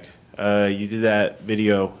years back, you did that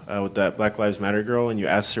video with that Black Lives Matter girl, and you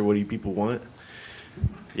asked her, "What do you people want?"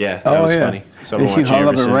 Yeah, that Oh, was yeah. funny. So I've And been she watching hung ever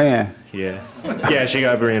up and since. ran. Yeah. Yeah, she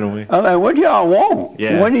got up and ran away. I'm like, what do y'all want?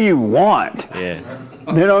 Yeah. What do you want? Yeah.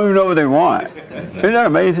 They don't even know what they want. Isn't that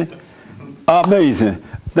amazing? Amazing.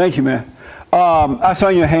 Thank you, man. I saw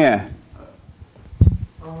your hand.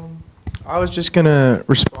 I was just going to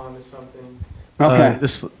respond to something. Okay.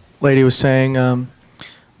 This lady was saying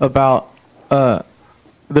about the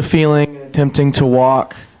feeling, attempting to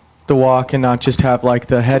walk the walk and not just have like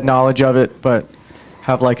the head knowledge of it, but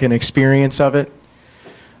have like an experience of it.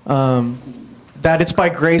 That it's by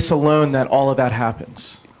grace alone that all of that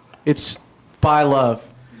happens. It's by love.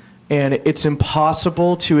 And it's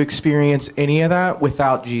impossible to experience any of that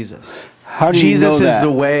without Jesus. How do you Jesus know is that?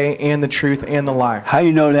 the way and the truth and the life. How do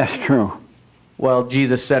you know that's true? Well,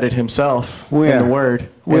 Jesus said it himself Where? in the Word,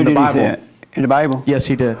 Where in the did he Bible. say it? In the Bible? Yes,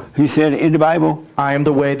 he did. He said in the Bible? I am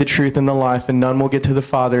the way, the truth, and the life, and none will get to the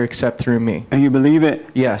Father except through me. And you believe it?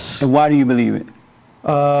 Yes. And why do you believe it?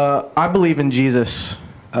 I believe in Jesus.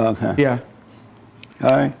 Okay. Yeah. All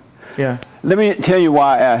right. Yeah. Let me tell you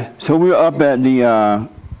why I asked. So we were up at the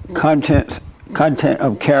Content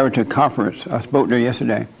of Character Conference. I spoke there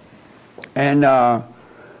yesterday. And a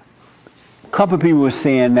couple of people were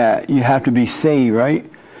saying that you have to be saved, right?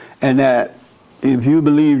 And that if you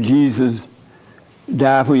believe Jesus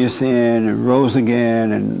died for your sin and rose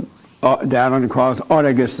again and died on the cross, all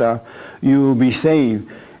that good stuff, you will be saved.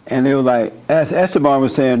 And they were like, as Esteban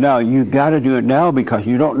was saying, now you got to do it now because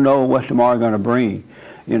you don't know what tomorrow's going to bring,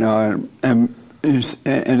 you know, and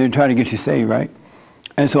they're trying to get you saved, right?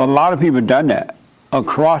 And so a lot of people have done that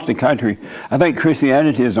across the country. I think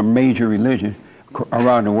Christianity is a major religion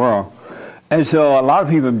around the world. And so a lot of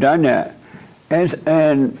people have done that.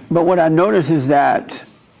 But what I notice is that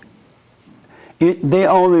they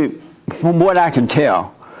only, from what I can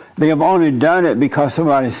tell, they have only done it because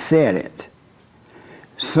somebody said it.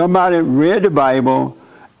 Somebody read the Bible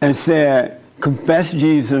and said, confess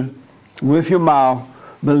Jesus with your mouth,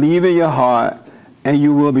 believe in your heart, and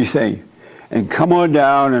you will be saved. And come on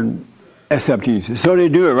down and accept Jesus. So they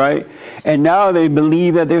do it, right? And now they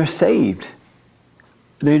believe that they're saved.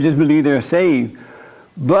 They just believe they're saved.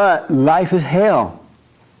 But life is hell.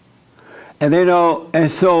 And they know,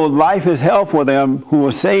 and so life is hell for them who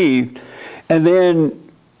are saved. And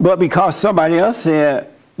then, but because somebody else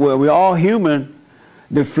said, well, we're all human,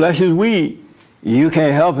 the flesh is weak, you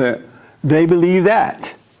can't help it, they believe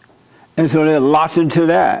that. And so they're locked into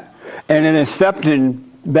that. And then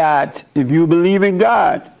accepting that if you believe in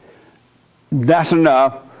God, that's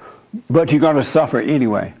enough, but you're going to suffer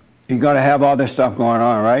anyway. You're going to have all this stuff going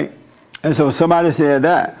on, right? And so somebody said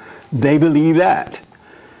that. They believe that.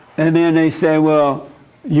 And then they say, well,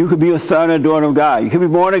 you could be a son or daughter of God. You could be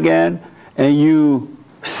born again and you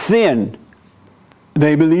sin.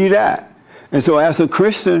 They believe that. And so as a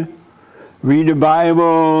Christian, read the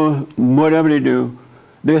Bible, whatever they do,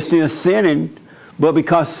 they're still sinning, but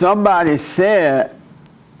because somebody said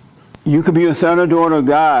you could be a son or daughter of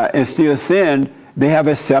God and still sin, they have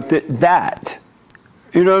accepted that.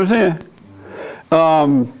 You know what I'm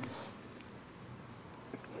saying?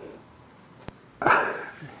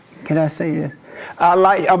 Can I say this?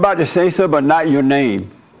 I'm about to say so, but not your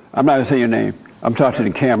name. I'm not going to say your name. I'm talking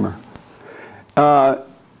to the camera.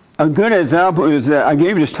 A good example is that I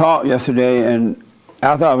gave this talk yesterday, and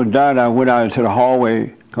after I was done, I went out into the hallway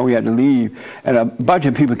because we had to leave, and a bunch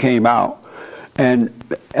of people came out. And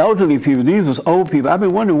elderly people, these was old people. I've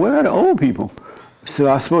been wondering, where are the old people? So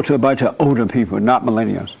I spoke to a bunch of older people, not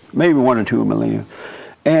millennials, maybe one or two millennials.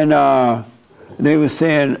 And they were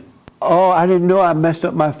saying, oh, I didn't know I messed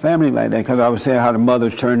up my family like that, because I was saying how the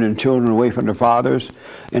mothers turned their children away from their fathers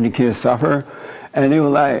and the kids suffer. And they were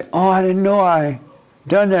like, oh, I didn't know I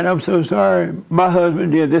done that. I'm so sorry. My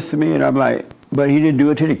husband did this to me. And I'm like, but he didn't do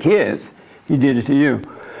it to the kids. He did it to you.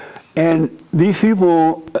 And these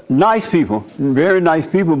people, nice people, very nice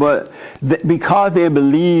people, but because they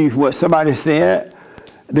believe what somebody said,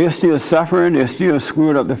 they're still suffering, they're still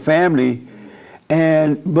screwing up the family,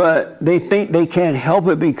 but they think they can't help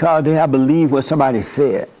it because they have believed what somebody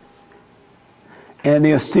said. And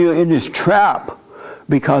they're still in this trap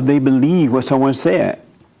because they believe what someone said.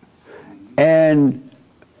 And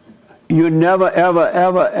you never, ever,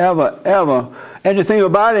 ever, ever, ever. And the thing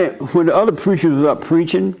about it, when the other preachers was up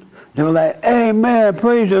preaching, they were like, hey man,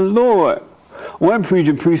 praise the Lord. One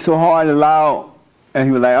preacher preached so hard and loud, and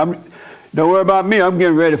he was like, don't worry about me, I'm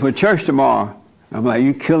getting ready for church tomorrow. I'm like,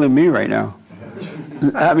 you killing me right now.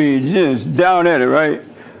 I mean, just down at it, right?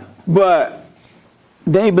 But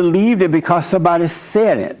they believed it because somebody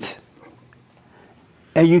said it.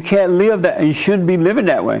 And you can't live that, and you shouldn't be living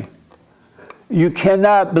that way. You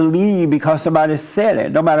cannot believe because somebody said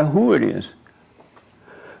it, no matter who it is.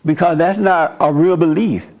 Because that's not a real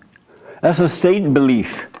belief. That's a Satan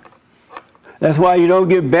belief. That's why you don't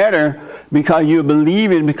get better, because you're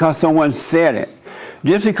believing because someone said it.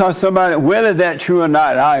 Just because somebody, whether that's true or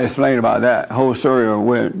not, I explained about that whole story of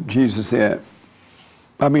where Jesus said,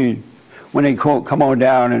 I mean, when they quote, come on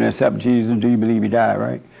down and accept Jesus, do you believe he died,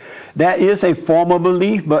 right? That is a form of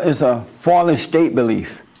belief, but it's a fallen state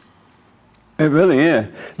belief. It really is.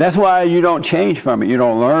 That's why you don't change from it. You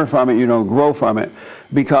don't learn from it. You don't grow from it,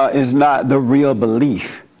 because it's not the real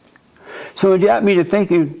belief. So it got me to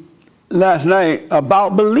thinking last night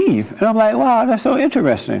about belief. And I'm like, wow, that's so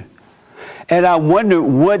interesting. And I wondered,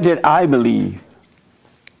 what did I believe?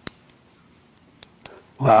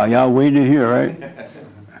 Wow, y'all waiting to hear, right?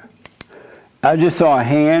 I just saw a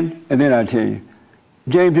hand, and then I'll tell you.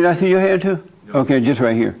 James, did I see your hand too? No. Okay, just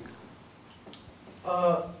right here.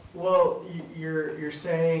 Well, you're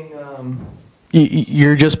saying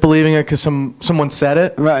you're just believing it because someone said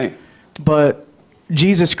it, right? But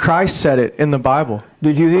Jesus Christ said it in the Bible.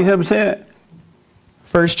 Did you hear him say it?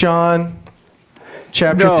 1 John,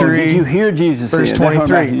 chapter 3. Did you hear Jesus verse say it?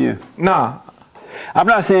 23? Nah. I'm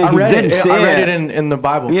not saying he didn't say it. I read it in the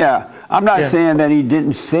Bible. Yeah, I'm not saying that he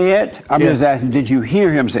didn't say it. I'm just asking, did you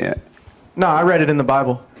hear him say it? No, I read it in the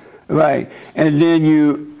Bible. Right, and then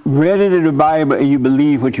you read it in the Bible and you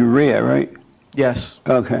believe what you read, right? Yes.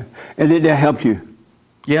 Okay, and did that help you?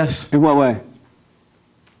 Yes. In what way?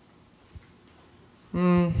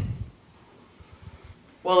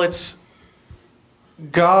 Well, it's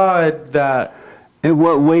God that... In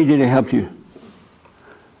what way did it help you?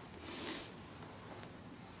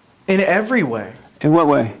 In every way. In what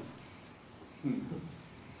way?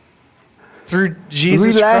 Through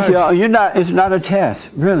Jesus Relax, Christ. y'all. You're not. It's not a test,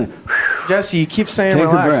 really. Jesse, you keep saying Take a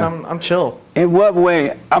relax. breath. I'm chill. In what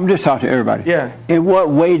way? I'm just talking to everybody. Yeah. In what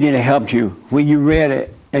way did it help you when you read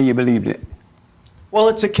it and you believed it? Well,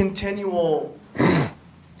 it's a continual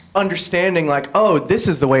understanding, like, oh, this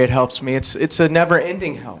is the way it helps me. It's a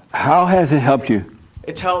never-ending help. How has it helped you?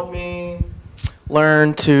 It's helped me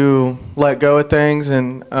learn to let go of things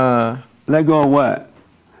and... Let go of what?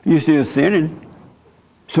 You still sinning.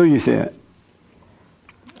 So you said.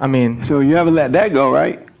 I mean... So you haven't let that go,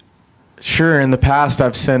 right? Sure, in the past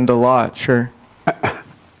I've sinned a lot, sure.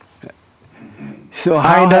 So I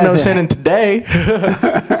how ain't done no has it- sinning today.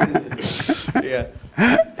 Yeah.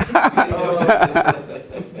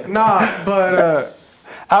 Nah, but...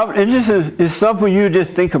 it's something for you to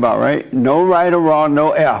just think about, right? No right or wrong,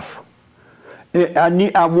 no F.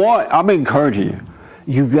 I'm encouraging you.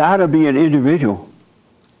 You gotta be an individual.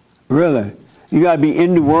 Really. You gotta be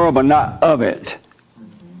in the world, but not of it.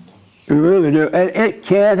 You really do. And it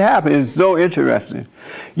can happen. It's so interesting.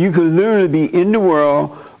 You could literally be in the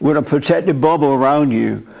world with a protective bubble around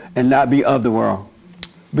you and not be of the world.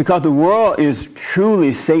 Because the world is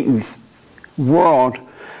truly Satan's world,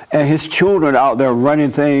 and his children out there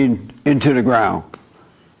running things into the ground.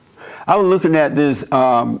 I was looking at this,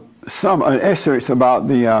 some excerpts about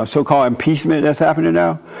the so-called impeachment that's happening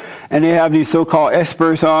now, and they have these so-called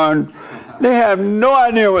experts on. They have no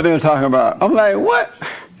idea what they're talking about. I'm like, what?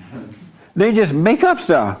 They just make up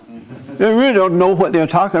stuff. They really don't know what they're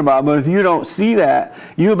talking about, but if you don't see that,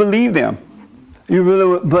 you believe them. You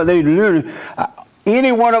really, but they literally,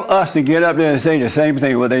 any one of us to get up there and say the same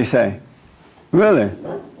thing what they say. Really.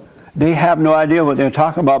 They have no idea what they're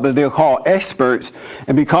talking about, but they're called experts,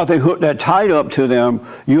 and because they hook that title up to them,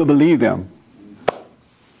 you'll believe them.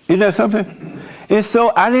 Isn't that something? And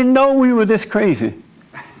so I didn't know we were this crazy.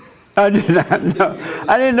 I did not know.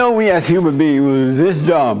 I didn't know we as human beings were this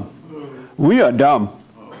dumb. We are dumb.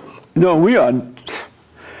 No, we are.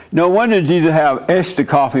 No wonder Jesus have extra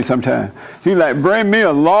coffee sometimes. He's like, bring me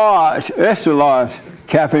a large, extra large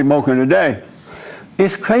cafe mocha today.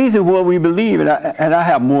 It's crazy what we believe, and I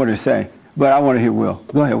have more to say, but I want to hear Will.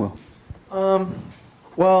 Go ahead, Will.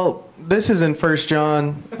 Well, this is in 1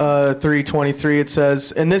 John 3:23. It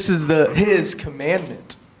says, and this is his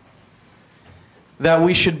commandment, that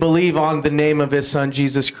we should believe on the name of his Son,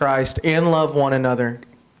 Jesus Christ, and love one another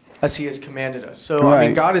as he has commanded us. So, I mean,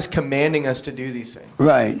 Right. God is commanding us to do these things.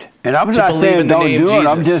 Right. And I'm To not believe saying in the don't name do it.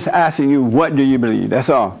 I'm Jesus. just asking you, what do you believe? That's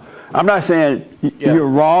all. I'm not saying you're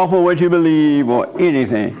wrong for what you believe or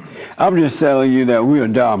anything. I'm just telling you that we are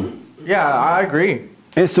dumb. Yeah, I agree.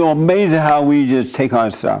 It's so amazing how we just take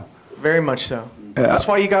on stuff. Very much so. Yeah. That's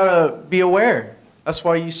why you got to be aware. That's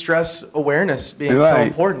why you stress awareness being so Right.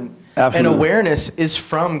 important. Absolutely. And awareness is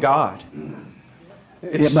from God.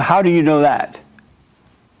 Yeah, but how do you know that?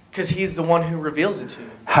 Because he's the one who reveals it to you.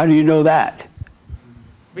 How do you know that?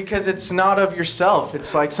 Because it's not of yourself.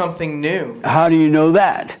 It's like something new. How do you know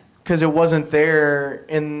that? Because it wasn't there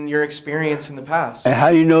in your experience in the past. And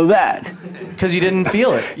how do you know that? Because you didn't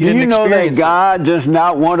feel it. You Do didn't you know that experience it. God does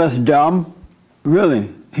not want us dumb? Really.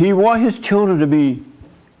 He wants his children to be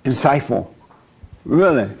insightful.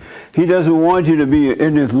 Really. He doesn't want you to be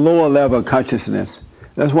in this lower level of consciousness.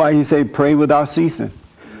 That's why he say pray without ceasing.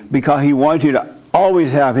 because he wants you to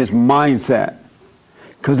always have his mindset.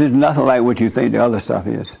 Because it's nothing like what you think the other stuff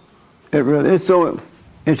is. It really is so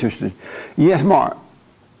interesting. Yes, Mark.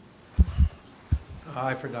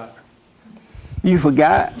 I forgot. You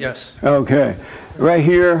forgot? Yes. Okay. Right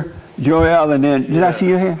here, Joel, and then, did I see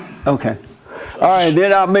your hand? Okay. All right,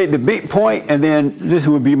 then I'll make the big point, and then this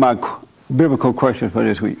would be my biblical question for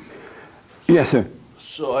this week. Yes, sir.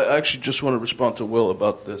 So I actually just want to respond to Will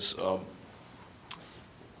about this.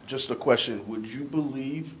 Just a question. Would you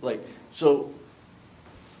believe, so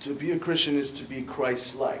to be a Christian is to be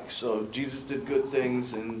Christ-like. So Jesus did good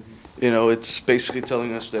things, and, it's basically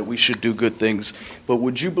telling us that we should do good things. But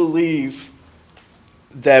would you believe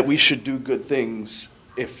that we should do good things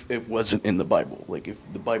if it wasn't in the Bible? Like, if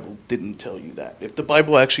the Bible didn't tell you that? If the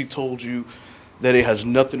Bible actually told you that it has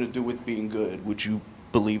nothing to do with being good, would you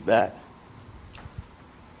believe that?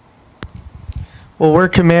 Well, we're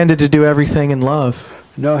commanded to do everything in love.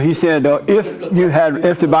 No, he said,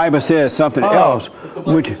 if the Bible says something else,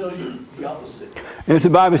 which, if the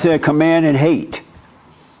Bible said command and hate.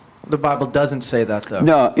 The Bible doesn't say that, though.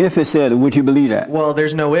 No, if it said it, would you believe that? Well,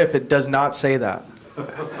 there's no if. It does not say that.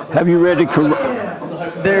 Have you read the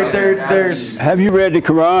Quran? There's. Have you read the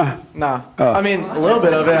Quran? Nah. Oh. I mean, a little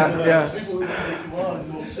bit of it, yeah.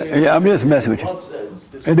 Yeah, I'm just messing with you.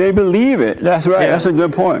 And they believe it. That's right. Yeah. That's a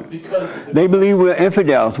good point. They believe we're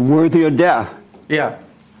infidels, worthy of death. Yeah.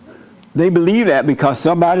 They believe that because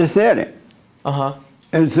somebody said it. Uh-huh.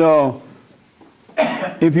 And so,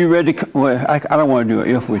 if you read the, well, I don't want to do an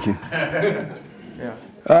if with you. Yeah.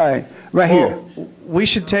 All right, right here. We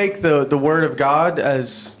should take the word of God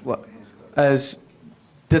as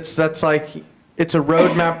that's like, it's a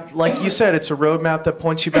roadmap. Like you said, it's a roadmap that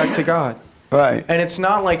points you back to God. Right. And it's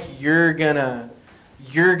not like you're gonna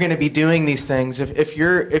be doing these things. If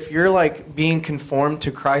you're like being conformed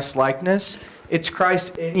to Christ's likeness, it's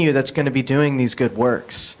Christ in you that's going to be doing these good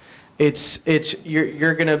works.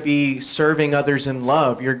 You're going to be serving others in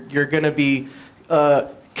love. You're going to be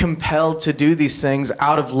compelled to do these things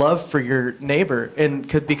out of love for your neighbor, and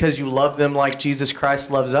because you love them like Jesus Christ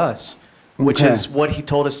loves us, which is what he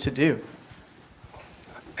told us to do.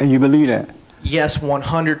 And you believe that? Yes,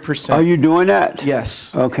 100%. Are you doing that?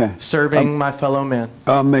 Yes. Okay. Serving my fellow man.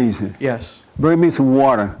 Amazing. Yes. Bring me some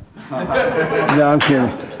water. No, I'm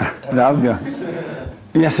kidding. No, I'm joking.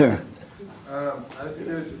 Yes, sir. I just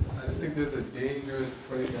think there's a dangerous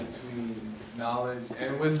place between knowledge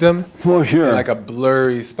and wisdom. For sure. And like a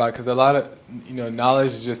blurry spot, because a lot of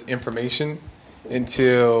knowledge is just information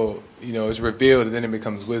until it's revealed, and then it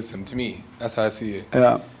becomes wisdom. To me, that's how I see it.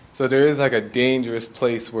 Yeah. So there is like a dangerous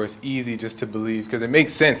place where it's easy just to believe, because it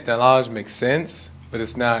makes sense. The knowledge makes sense, but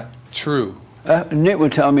it's not true. Nick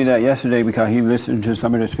was telling me that yesterday because he listened to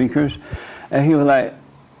some of the speakers, and he was like,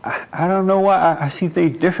 I don't know why I see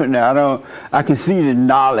things different now. I can see the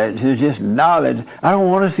knowledge. It's just knowledge. I don't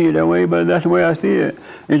want to see it that way, but that's the way I see it.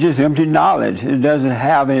 It's just empty knowledge. It doesn't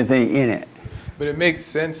have anything in it. But it makes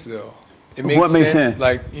sense though. It What makes sense?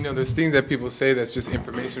 Like, there's things that people say that's just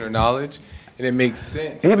information or knowledge, and it makes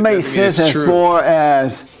sense. It but makes doesn't mean it's sense as true. far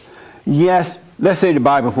as, yes, let's say the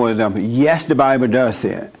Bible, for example. Yes, the Bible does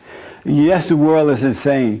say it. Yes, the world is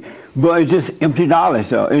insane, but it's just empty knowledge,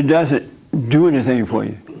 though. It doesn't do anything for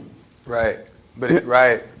you. Right. But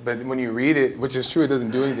But when you read it, which is true, it doesn't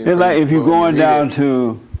do anything. It's like if you're going down it,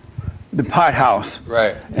 to the pot house,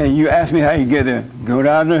 right, and you ask me how you get there. Go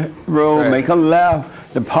down the road, Right. make a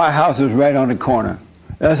left. The pot house is right on the corner.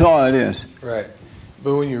 That's all it is. right.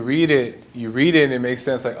 But when you read it and it makes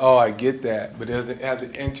sense. Like, oh, I get that, but it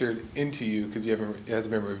hasn't entered into you because it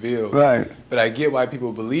hasn't been revealed. Right. But I get why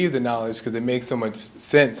people believe the knowledge because it makes so much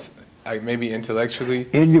sense. Like maybe intellectually.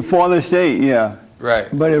 In your fallen state, yeah. Right.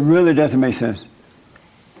 But it really doesn't make sense.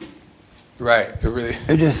 Right. It really.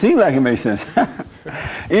 It just seems like it makes sense.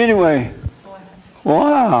 Anyway.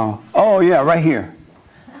 Wow. Oh, yeah, right here.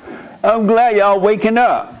 I'm glad y'all waking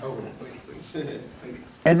up.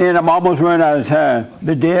 And then I'm almost running out of time.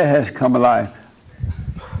 The dead has come alive.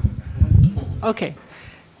 Okay.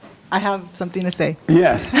 I have something to say.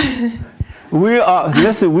 Yes.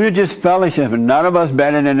 Listen, we're just fellowship, and none of us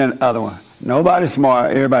better than the other one. Nobody's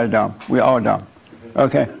smart, everybody dumb. We're all dumb.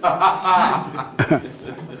 Okay.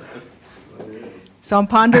 So I'm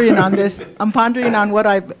pondering on this. I'm pondering on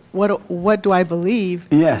what do I believe?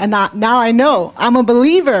 Yes. And now I know I'm a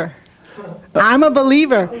believer. I'm a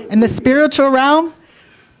believer in the spiritual realm.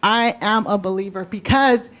 I am a believer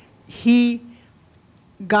because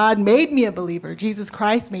God made me a believer. Jesus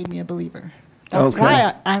Christ made me a believer. That's Okay.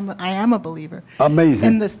 why I am a believer.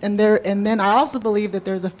 Amazing. And then I also believe that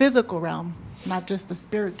there's a physical realm, not just the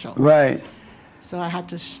spiritual. Right. So I had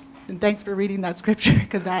to And thanks for reading that scripture,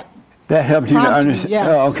 because that helped you to prompted me, understand. yes.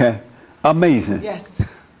 Oh, okay. Amazing. Yes.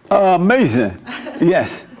 Amazing.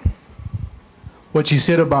 Yes. What you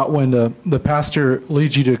said about when the pastor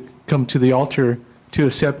leads you to come to the altar to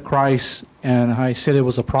accept Christ, and I said it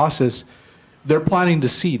was a process. They're planting the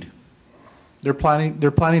seed. They're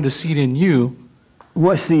planting the seed in you.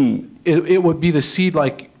 What seed? It would be the seed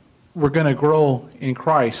like we're going to grow in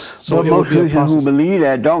Christ. So But it would most be a Christians who process. believe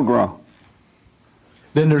that don't grow.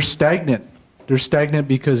 Then they're stagnant. They're stagnant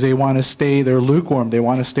because they want to stay, they're lukewarm. They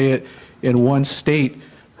want to stay in one state.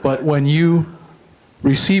 But when you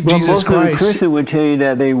receive Well, Jesus most of the Christ, Christians would tell you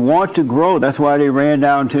that they want to grow. That's why they ran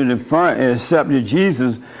down to the front and accepted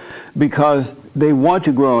Jesus, because they want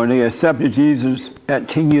to grow. And they accepted Jesus at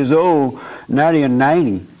 10 years old. Now they're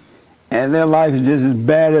 90. And their life is just as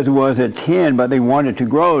bad as it was at 10, but they wanted to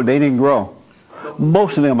grow. They didn't grow.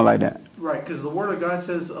 Most of them are like that. right, because the Word of God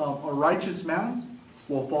says a righteous man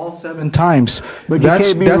will fall 7 times. But you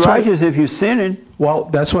can't be righteous if you're sinning. Well,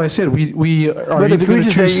 that's why I said we are But the either going to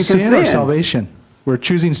preacher say choose you can sin or sin. salvation. We're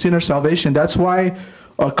choosing sin or salvation. That's why,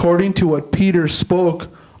 according to what Peter spoke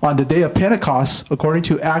on the day of Pentecost, according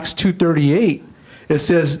to Acts 2:38, it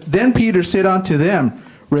says, "Then Peter said unto them,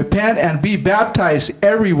 Repent and be baptized,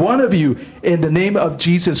 every one of you, in the name of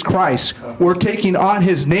Jesus Christ." We're taking on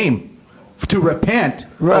his name to repent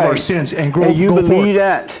of our sins and grow. And you go believe forward.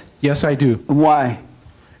 that? Yes, I do. Why?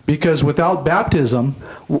 Because without baptism,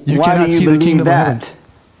 you Why cannot do you see the believe kingdom of heaven. that?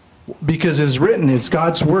 Because it's written, it's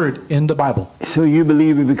God's word in the Bible. So you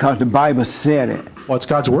believe it because the Bible said it? Well, it's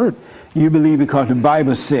God's word. You believe because the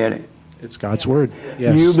Bible said it? It's God's word.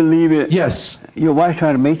 Yes. You believe it? Yes. Your wife's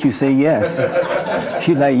trying to make you say yes.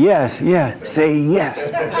 She's like, yes, yes, say yes.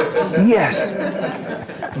 Yes.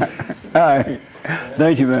 All right.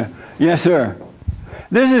 Thank you, man. Yes, sir.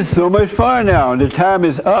 This is so much fun now. The time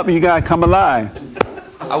is up. You got to come alive.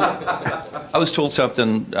 I was told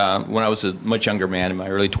something when I was a much younger man in my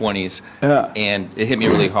early 20s, Yeah. and it hit me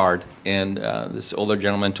really hard. And this older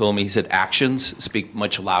gentleman told me, he said, actions speak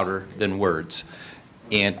much louder than words.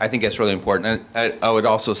 And I think that's really important. And I would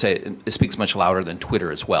also say it speaks much louder than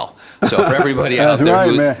Twitter as well. So for everybody out That's there right,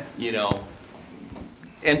 who's, man.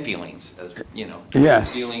 And feelings, as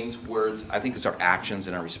Yes. feelings, words, I think it's our actions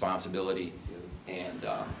and our responsibility. And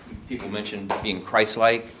people mentioned being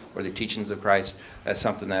Christ-like, or the teachings of Christ. That's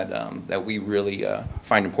something that that we really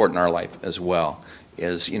find important in our life as well.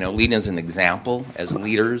 Is leading as an example as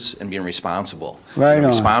leaders and being responsible. Right on.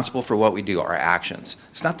 Responsible for what we do, our actions.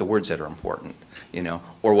 It's not the words that are important,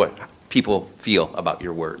 or what people feel about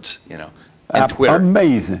your words, And Twitter.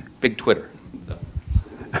 Amazing. Big Twitter. So.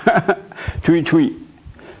 Tweet.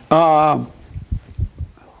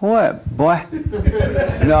 What, boy?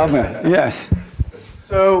 No, man. Yes.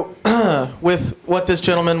 So, with what this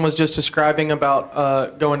gentleman was just describing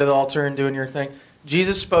about going to the altar and doing your thing,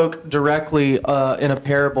 Jesus spoke directly in a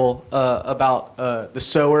parable about the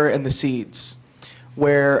sower and the seeds,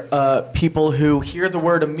 where people who hear the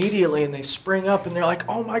word immediately and they spring up and they're like,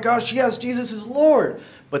 oh my gosh, yes, Jesus is Lord.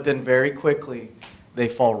 But then very quickly, they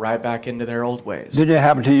fall right back into their old ways. Did it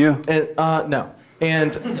happen to you? And, no.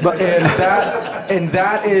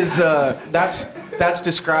 That's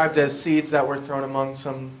described as seeds that were thrown among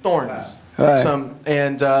some thorns. Right.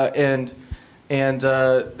 And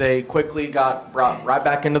they quickly got brought right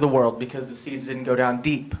back into the world because the seeds didn't go down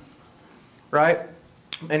deep, right?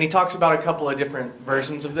 And he talks about a couple of different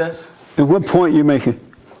versions of this. At what point you making?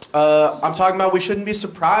 I'm talking about we shouldn't be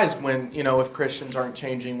surprised when, if Christians aren't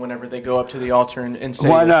changing whenever they go up to the altar and say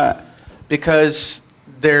Why this. not? Because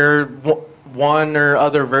they're one or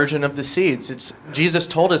other version of the seeds. Jesus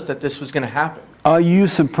told us that this was going to happen. Are you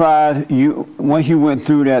surprised once you went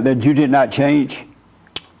through that you did not change?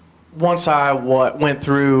 Once I went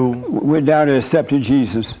through... Went down and accepted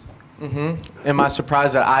Jesus. Mm-hmm. Am I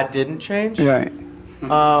surprised that I didn't change? Right.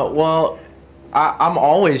 Well, I'm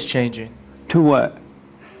always changing. To what?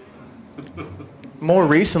 More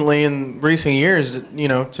recently, in recent years,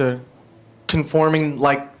 to conforming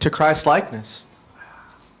to Christ's likeness.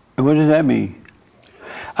 What does that mean?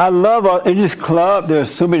 I love in this club.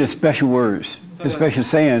 There's so many special words, special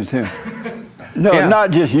sayings too. No, Yeah.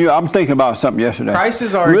 not just you. I'm thinking about something yesterday. Christ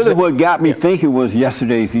is our really. What got me thinking was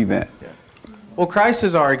yesterday's event. Well, Christ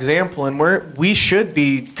is our example, and we should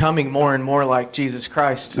be becoming more and more like Jesus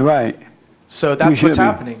Christ. Right. So We that's should what's be.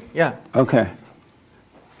 happening. Yeah. Okay.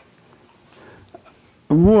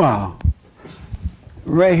 Wow.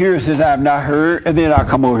 Right here it says I have not heard, and then I'll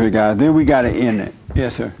come over here, guys. Then we got to end it.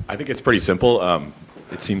 Yes, sir. I think it's pretty simple.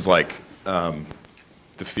 It seems like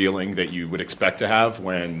the feeling that you would expect to have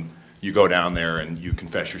when you go down there and you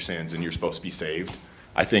confess your sins and you're supposed to be saved.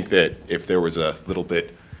 I think that if there was a little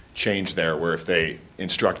bit change there where if they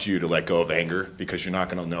instruct you to let go of anger because you're not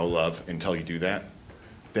going to know love until you do that,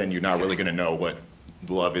 then you're not really going to know what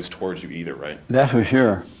love is towards you either, right? That's for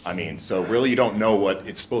sure. I mean, so really you don't know what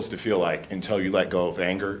it's supposed to feel like until you let go of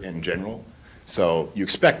anger in general. So you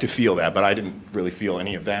expect to feel that, but I didn't really feel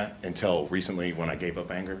any of that until recently when I gave up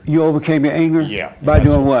anger. You overcame your anger? Yeah. By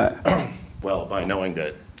doing what? Well, by knowing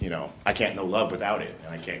that, you know, I can't know love without it,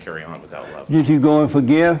 and I can't carry on without love. Did you go and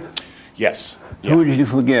forgive? Yes. Who did you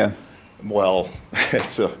forgive? Well,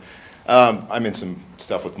 I'm in some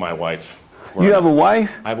stuff with my wife. You have a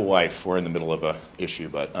wife? I have a wife. We're in the middle of a issue,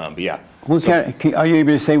 but yeah. What are you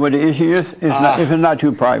able to say what the issue is? If it's not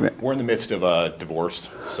too private. We're in the midst of a divorce,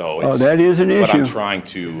 so it's... that is an issue. But I'm trying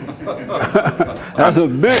to... That's a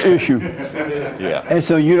big issue. Yeah. And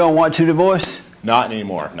so you don't want to divorce? Not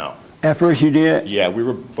anymore, no. At first you did? Yeah, we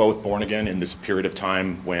were both born again in this period of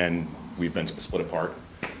time when we've been split apart,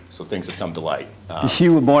 so things have come to light. She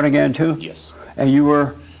was born again too? Yes. And you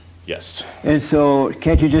were? Yes. And so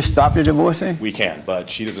can't you just stop the divorcing? We can, but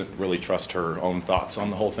she doesn't really trust her own thoughts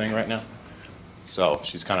on the whole thing right now. So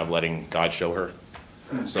she's kind of letting God show her.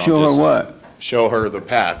 So Show her what? Show her the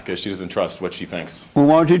path, because she doesn't trust what she thinks. Well,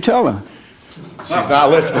 why don't you tell her? She's not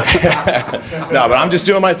listening. No, but I'm just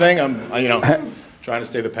doing my thing. I'm trying to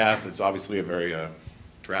stay the path. It's obviously a very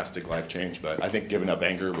drastic life change, but I think giving up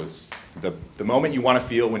anger was the moment you want to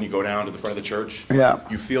feel when you go down to the front of the church. Yeah.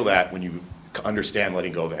 You feel that when you understand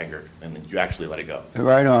letting go of anger, and then you actually let it go.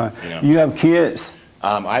 Right on. You know? You have kids?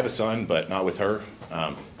 I have a son, but not with her.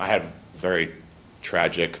 I had a very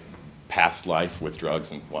tragic past life with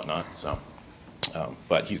drugs and whatnot, so.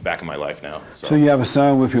 But he's back in my life now. So you have a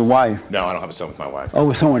son with your wife? No, I don't have a son with my wife. Oh,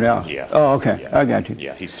 with someone else? Yeah. Oh, okay. Yeah. I got you.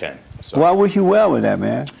 Yeah, he's 10. So. Well, I wish you well with that,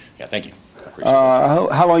 man. Yeah, thank you. I appreciate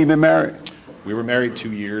it. How long you been married? We were married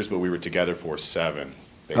 2 years, but we were together for 7.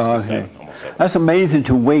 Basically 7, almost 7. That's amazing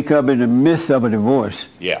to wake up in the midst of a divorce.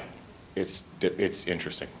 Yeah, it's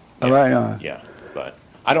interesting. Yeah. Right on. Yeah, but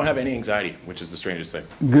I don't have any anxiety, which is the strangest thing.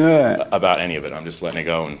 Good. About any of it. I'm just letting it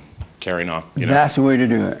go and carrying on. You know? That's the way to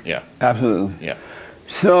do it. Yeah. Absolutely. Yeah.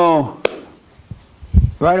 So,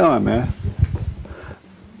 right on, man.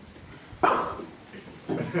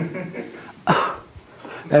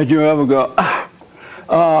 As you ever go.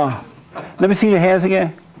 Let me see your hands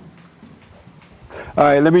again. All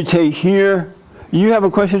right, let me take here. You have a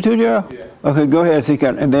question too, Gerald? Yeah. Okay, go ahead,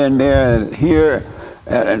 Zika. And then there, here,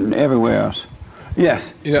 and everywhere else.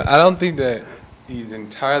 Yes. You know, I don't think that he's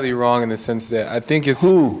entirely wrong in the sense that I think it's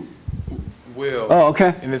Who? Will. Oh,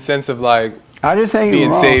 okay. In the sense of like I didn't say he being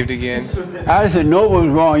was wrong. saved again. I just said no one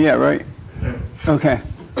was wrong yet, right? Okay.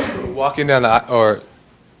 Walking down the or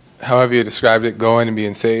however you described it, going and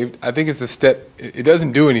being saved. I think it's a step. It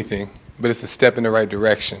doesn't do anything, but it's a step in the right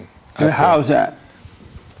direction. How's that?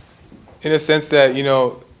 In a sense that, you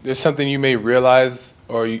know, there's something you may realize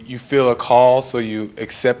or you feel a call, so you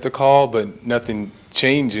accept the call, but nothing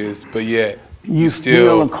changes, but yet You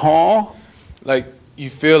still feel a call? like you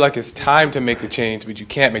feel like it's time to make the change, but you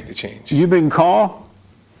can't make the change. You been called?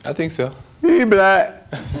 I think so. You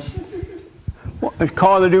black.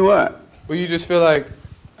 Called to do what? Well, you just feel like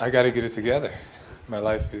I got to get it together. My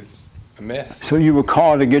life is a mess. So you were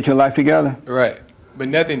called to get your life together? Right. But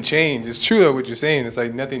nothing changed. It's true what you're saying. It's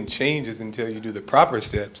like nothing changes until you do the proper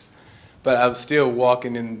steps. But I was still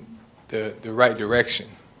walking in the right direction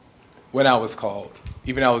when I was called.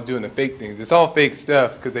 Even I was doing the fake things. It's all fake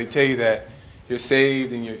stuff because they tell you that you're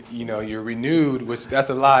saved and you're renewed, which that's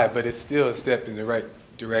a lie, but it's still a step in the right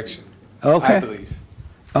direction. Okay. I believe.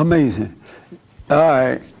 Amazing. All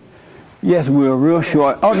right. Yes, we're real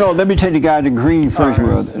short. Oh no, let me take the guy in the green first.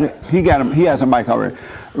 Will. He got him. He has a mic already.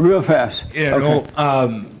 Real fast. Yeah, Okay.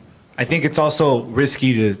 no, I think it's also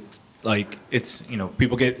risky to, like, it's, you know,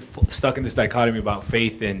 people get stuck in this dichotomy about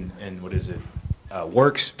faith and what is it,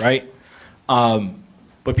 works, right?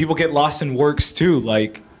 But people get lost in works too.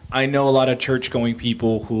 Like, I know a lot of church-going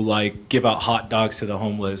people who, like, give out hot dogs to the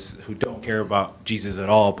homeless who don't care about Jesus at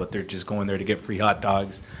all, but they're just going there to get free hot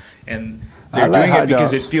dogs. And they're like doing hot it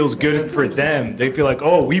because dogs. it feels good for them. They feel like,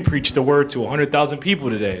 oh, we preached the word to 100,000 people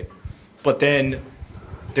today. But then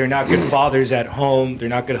they're not good fathers at home. They're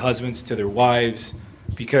not good husbands to their wives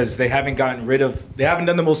because they haven't done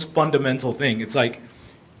the most fundamental thing. It's like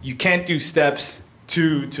you can't do steps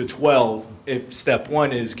 2 to 12 if step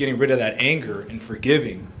 1 is getting rid of that anger and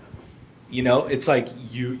forgiving. You know, it's like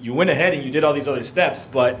you went ahead and you did all these other steps,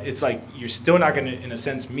 but it's like you're still not going to, in a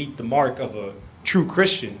sense, meet the mark of a true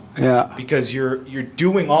Christian. Yeah. Because you're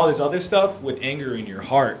doing all this other stuff with anger in your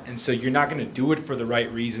heart, and so you're not going to do it for the right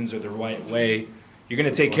reasons or the right way. You're going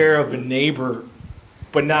to take care of a neighbor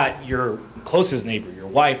but not your closest neighbor, your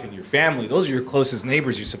wife and your family. Those are your closest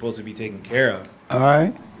neighbors you're supposed to be taking care of. All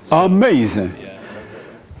right. Amazing.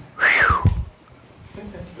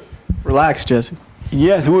 Relax, Jesse.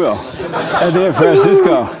 Yes, Will. And then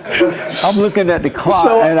Francisco. I'm looking at the clock,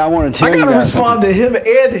 and I want to tell I you gotta guys respond to him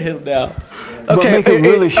and him now. But make it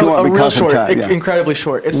really short real because of short, time, yeah. incredibly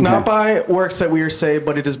short. It's Okay. not by works that we are saved,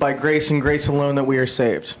 but it is by grace and grace alone that we are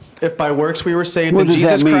saved. If by works we were saved, What then does that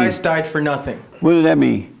Jesus mean? Christ died for nothing. What does that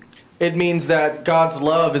mean? It means that God's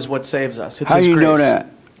love is what saves us. It's How His you grace. know that?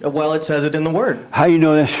 Well, it says it in the Word. How you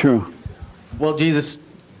know that's true? Well, Jesus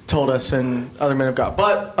told us and other men of God.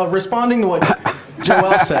 But responding to what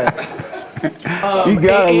Joel said. You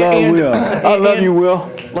gotta love Will. I love you, Will.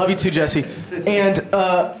 Love you too, Jesse. And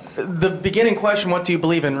the beginning question, what do you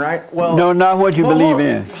believe in, right? Well, No, not what you well, believe hold-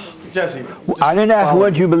 in. Jesse. I didn't ask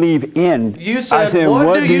what you believe in. You I said, said,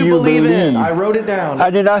 what do you believe in? I wrote it down. I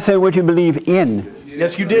did not say what you believe in.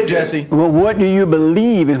 Yes, you did, Jesse. Well, what do you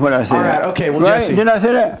believe is what I said. All right, okay, well, right? Jesse. Didn't I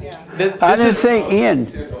say that? I didn't say in.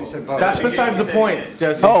 That's besides the point,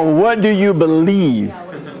 Jesse. Oh, what do you believe?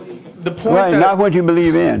 The point Right, that, not what you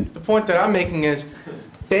believe in. the point that I'm making is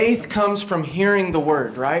faith comes from hearing the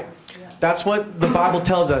word, right? That's what the Bible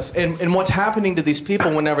tells us. And what's happening to these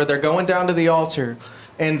people whenever they're going down to the altar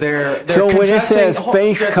and they're So when it confessing. says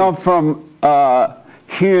faith Jesse, come from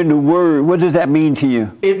hearing the word, what does that mean to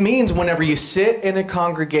you? it means whenever you sit in a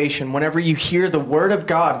congregation, whenever you hear the word of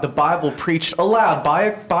God, the Bible preached aloud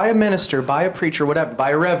by a minister, by a preacher, whatever,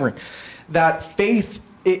 by a reverend, that faith,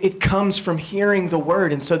 it comes from hearing the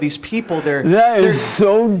word. And so these people, That is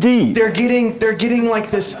so deep. they're getting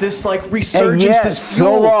like this like resurgence, yet this so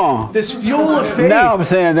fuel, wrong. this fuel of faith. Now I'm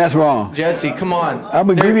saying that's wrong. Jesse, come on. I'm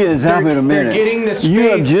going to give you an example in a minute. They're getting this You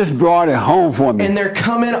have faith, just brought it home for me. and they're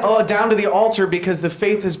coming down to the altar because the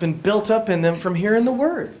faith has been built up in them from hearing the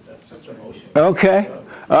word. Okay.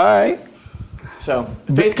 All right. So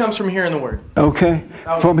faith comes from hearing the word. Okay.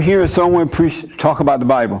 From hearing someone preach, talk about the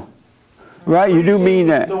Bible. Right? You do mean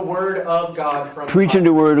that. The word of God from Preaching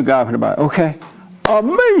the word of God from the Bible. Okay.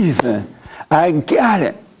 Amazing. I got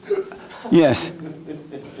it. Yes.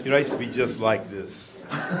 You know, I used to be just like this.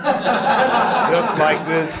 Just like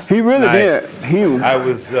this. He really And did. He was. I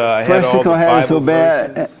was, I had all the Francisco had it so Bible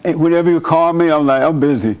bad. verses. Whenever you call me, I'm like, I'm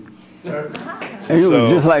busy. And he So,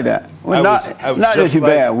 was just like that. Well, I not was not that just you like-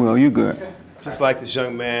 bad, Will. You good. Just like this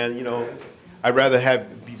young man, you know, I'd rather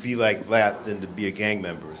be like that than to be a gang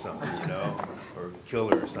member or something, you know, or a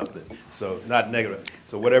killer or something. So it's not negative.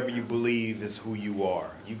 So whatever you believe is who you are.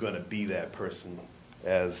 You're going to be that person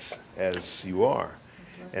as you are.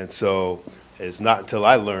 And so it's not until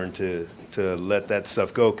I learned to let that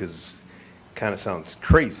stuff go, because it kind of sounds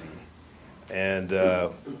crazy. And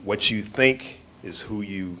what you think is who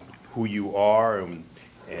you are, and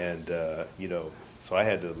you know, so I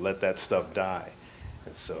had to let that stuff die.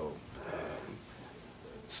 And so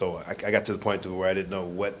I got to the point where I didn't know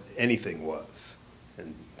what anything was.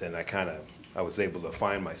 And then I was able to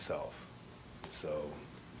find myself. So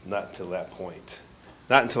not until that point.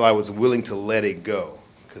 Not until I was willing to let it go.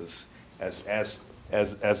 Because as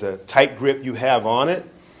a tight grip you have on it,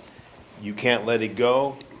 you can't let it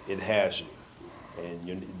go, it has you.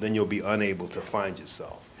 And then you'll be unable to find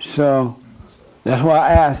yourself. So that's why I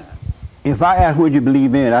asked. If I asked what you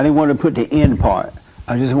believe in, I didn't want to put the end part.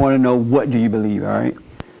 I just want to know what do you believe, all right?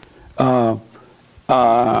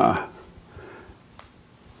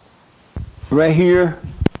 Right here,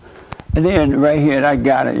 and then right here, and I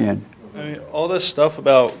got it in. I mean, all this stuff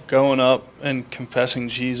about going up and confessing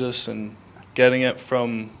Jesus and getting it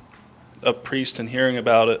from a priest and hearing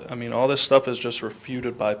about it, I mean, all this stuff is just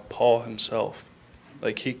refuted by Paul himself.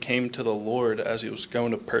 Like, he came to the Lord as he was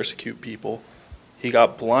going to persecute people. He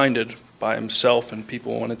got blinded by himself, and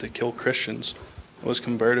people wanted to kill Christians. Was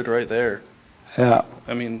converted right there. Yeah.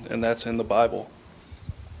 I mean, and that's in the Bible.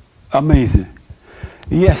 Amazing.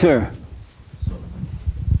 Yes, sir.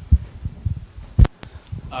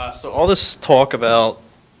 So all this talk about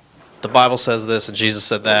the Bible says this and Jesus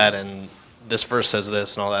said that and this verse says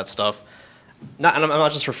this and all that stuff. And I'm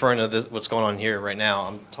not just referring to this, what's going on here right now.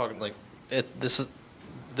 I'm talking like this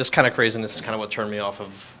kind of craziness is kind of what turned me off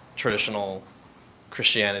of traditional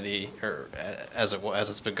Christianity, or as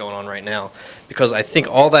it's been going on right now, because I think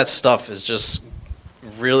all that stuff is just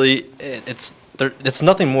really it's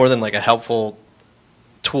nothing more than like a helpful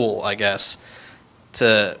tool, I guess,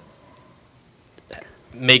 to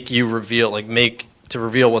make you reveal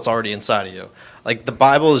what's already inside of you. Like, the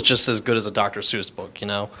Bible is just as good as a Dr. Seuss book, you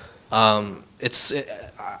know.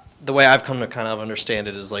 The way I've come to kind of understand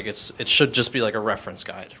it is like it should just be like a reference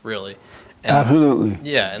guide, really. And, Absolutely.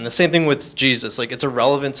 yeah, and the same thing with Jesus. Like, it's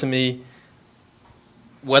irrelevant to me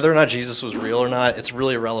whether or not Jesus was real or not, it's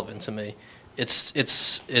really irrelevant to me. It's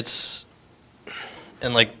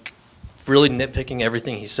and like really nitpicking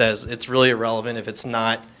everything he says, it's really irrelevant if it's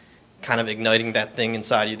not kind of igniting that thing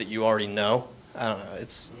inside you that you already know. I don't know.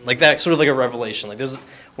 It's like that, sort of like a revelation. Like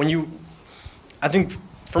I think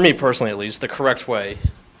for me personally at least, the correct way,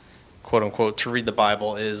 quote unquote, to read the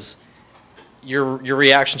Bible is your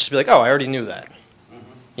reaction should be like, oh, I already knew that.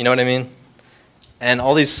 You know what I mean? And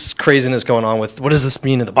all these craziness going on with, what does this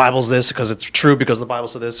mean? And the Bible's this because it's true because the Bible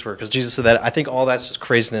said this or because Jesus said that. I think all that's just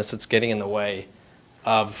craziness that's getting in the way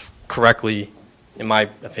of correctly, in my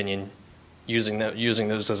opinion, using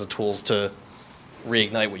those as a tools to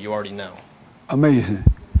reignite what you already know. Amazing.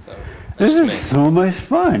 So, This is so much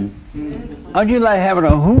fun. Aren't you like having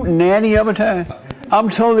a hoot nanny of a time? I'm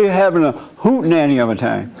totally having a hoot nanny of a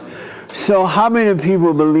time. So how many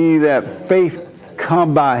people believe that faith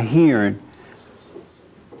come by hearing?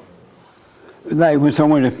 Like when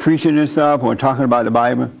someone is preaching and stuff or talking about the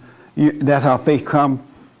Bible, that's how faith come.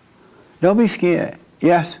 Don't be scared.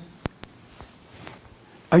 Yes?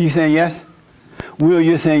 Are you saying yes? Will,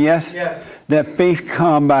 you're saying yes? Yes. That faith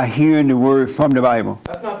come by hearing the word from the Bible.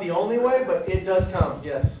 That's not the only way, but it does come,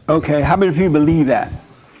 yes. Okay, how many people believe that?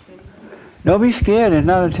 Don't be scared, it's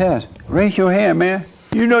not a test. Raise your hand, man.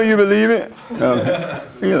 You know you believe it? Okay.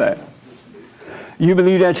 Look at that. You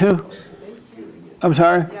believe that too? I'm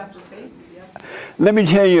sorry? Let me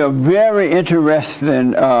tell you a very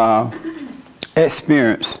interesting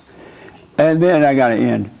experience. And then I got to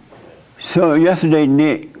end. So yesterday,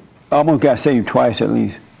 Nick almost got saved twice at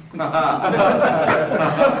least. It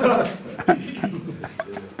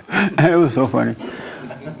was so funny.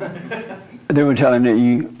 They were telling Nick,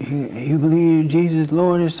 you believe Jesus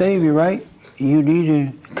Lord and Savior, right? You need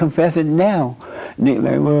to confess it now. Nick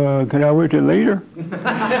like, well, can I wait till later?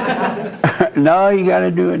 No, you got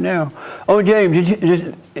to do it now. Oh, James,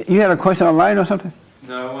 you had a question online or something?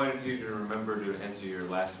 No, I wanted you to remember to answer your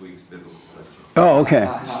last week's biblical question. Oh, okay.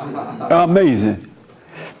 Amazing.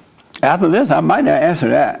 After this, I might not answer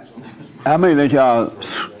that. I may let y'all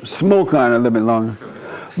smoke on it a little bit longer.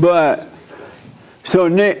 But, so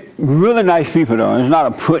Nick, really nice people though. It's not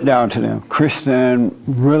a put down to them. Christian,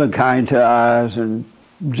 really kind to us, and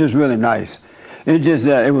just really nice. It just,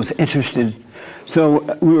 it was interesting. So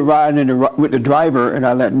we were riding with the driver, and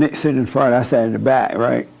I let Nick sit in front. I sat in the back,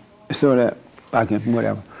 right? So that I can,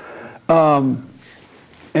 whatever.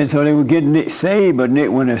 And so they were getting Nick saved, but Nick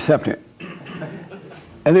wouldn't accept it.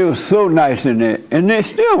 And they were so nice to Nick, and Nick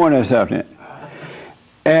still wouldn't accept it.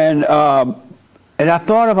 And I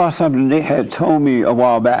thought about something Nick had told me a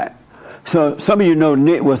while back. So some of you know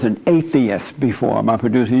Nick was an atheist before. My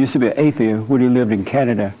producer used to be an atheist when he lived in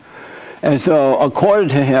Canada. And so according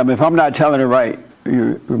to him, if I'm not telling it right,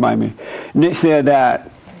 you remind me, Nick said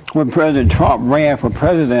that when President Trump ran for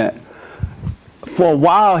president, for a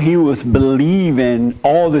while he was believing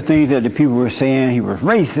all the things that the people were saying. He was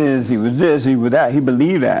racist, he was this, he was that, he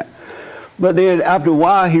believed that. But then after a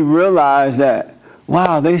while he realized that,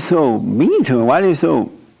 wow, they so mean to him. Why are they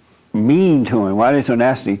so mean to him? Why are they so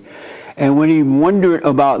nasty? And when he wondered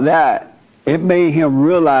about that, it made him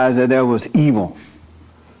realize that there was evil.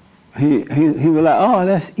 He was like, oh,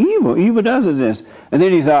 that's evil. Evil does this. And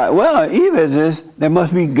then he thought, well, evil is this. There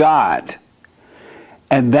must be God.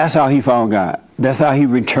 And that's how he found God. That's how he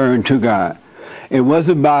returned to God. It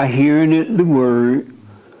wasn't by hearing the word.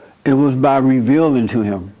 It was by revealing to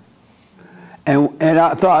him. And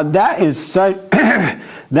I thought that is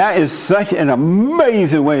such an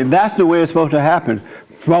amazing way. That's the way it's supposed to happen.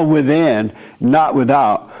 From within, not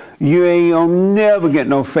without. You ain't gonna never get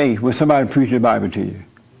no faith when somebody preaches the Bible to you.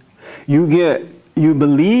 You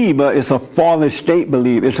believe, but it's a fallen state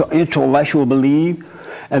belief. It's an intellectual belief.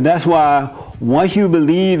 And that's why once you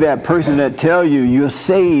believe that person that tell you you're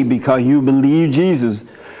saved because you believe Jesus,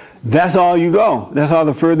 that's all you go. That's all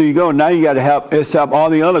the further you go. Now you got to help accept all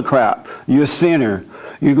the other crap. You're a sinner.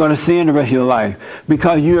 You're going to sin the rest of your life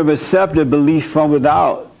because you have accepted belief from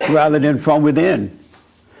without rather than from within.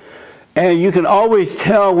 And you can always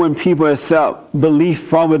tell when people accept belief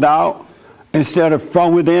from without instead of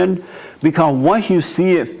from within, because once you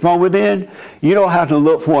see it from within, you don't have to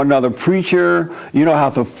look for another preacher, you don't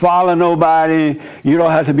have to follow nobody, you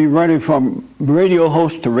don't have to be running from radio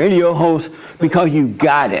host to radio host, because you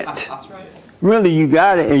got it. Really, you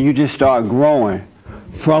got it, and you just start growing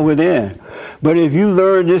from within. But if you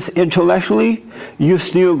learn this intellectually, you're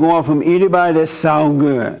still going from anybody that sound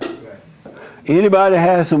good. Anybody that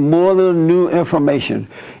has some more little new information,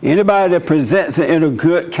 anybody that presents it in a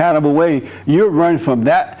good kind of a way, you'll run from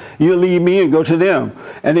that. You'll leave me and go to them.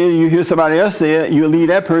 And then you hear somebody else say it, you'll leave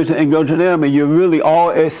that person and go to them, and you're really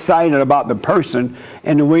all excited about the person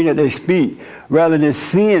and the way that they speak, rather than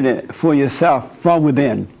seeing it for yourself from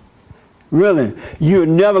within. Really, you're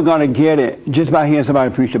never going to get it just by hearing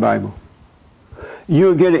somebody preach the Bible.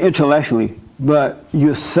 You'll get it intellectually, but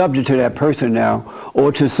you're subject to that person now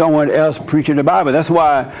or to someone else preaching the Bible. That's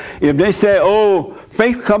why if they say, oh,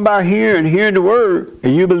 faith come by here and hearing the word,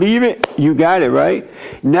 and you believe it, you got it, right?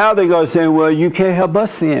 Now they're going to say, well, you can't help but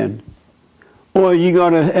sin. Or you're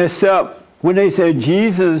going to accept when they say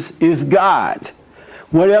Jesus is God.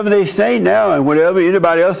 Whatever they say now and whatever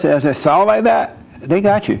anybody else says that sound like that, they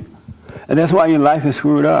got you. And that's why your life is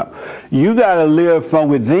screwed up. You got to live from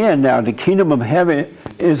within now. The kingdom of heaven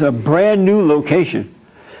is a brand new location.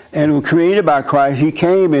 And it was created by Christ. He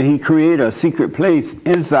came and he created a secret place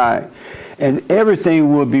inside. And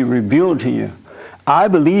everything will be revealed to you. I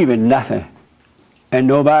believe in nothing and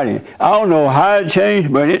nobody. I don't know how it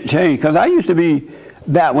changed, but it changed. Because I used to be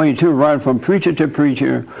that way too, run from preacher to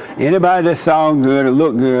preacher. Anybody that sound good or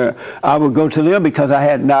look good, I would go to them because I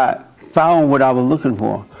had not found what I was looking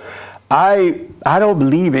for. I don't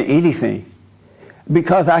believe in anything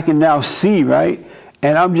because I can now see, right?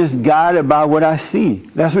 And I'm just guided by what I see.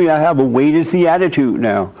 That's why I have a wait-and-see attitude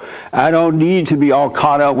now. I don't need to be all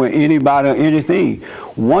caught up with anybody or anything.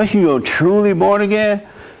 Once you're truly born again,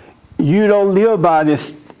 you don't live by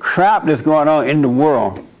this crap that's going on in the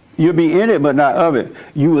world. You'll be in it, but not of it.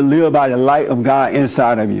 You will live by the light of God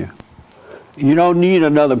inside of you. You don't need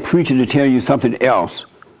another preacher to tell you something else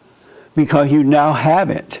because you now have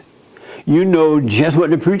it. You know just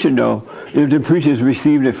what the preacher knows if the preacher's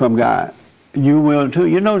received it from God. You will too.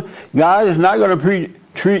 You know, God is not going to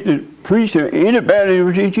treat the preacher any better than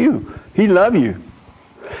he treats you. He loves you.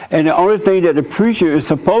 And the only thing that the preacher is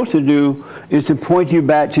supposed to do is to point you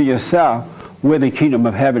back to yourself where the kingdom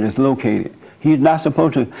of heaven is located. He's not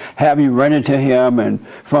supposed to have you run into him and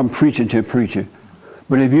from preacher to preacher.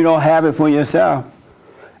 But if you don't have it for yourself,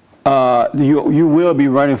 you will be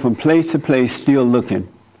running from place to place still looking.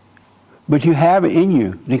 But you have it in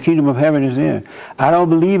you. The kingdom of heaven is in. I don't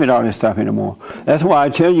believe in all this stuff anymore. That's why I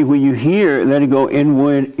tell you, when you hear it, let it go in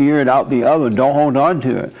one ear and out the other. Don't hold on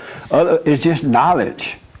to it. It's just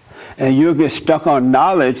knowledge. And you'll get stuck on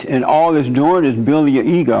knowledge, and all it's doing is building your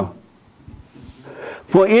ego.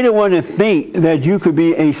 For anyone to think that you could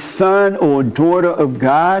be a son or daughter of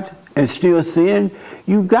God and still sin,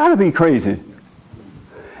 you've got to be crazy.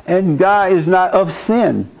 And God is not of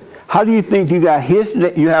sin. How do you think you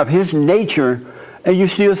have his nature and you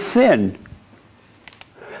still sin?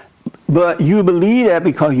 But you believe that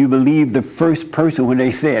because you believe the first person when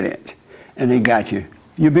they said it and they got you.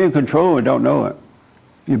 You're being controlled and don't know it.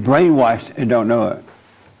 You're brainwashed and don't know it.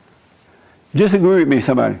 Disagree with me,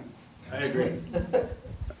 somebody. I agree.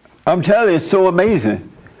 I'm telling you, it's so amazing.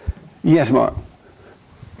 Yes, Mark.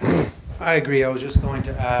 I agree. I was just going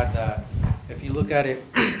to add that if you look at it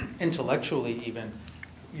intellectually even,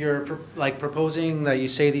 you're like proposing that you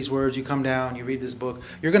say these words, you come down, you read this book,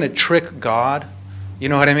 you're going to trick God. You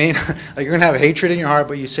know what I mean? Like you're going to have hatred in your heart,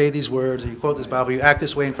 but you say these words, or you quote this Bible, you act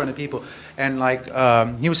this way in front of people. And like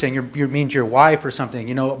he was saying, you're mean to your wife or something,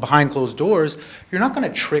 you know, behind closed doors, you're not going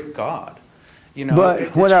to trick God. You know, but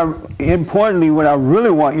importantly, what I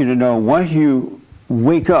really want you to know, once you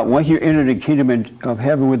wake up, once you enter the kingdom of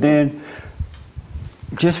heaven within,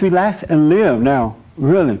 just relax and live now.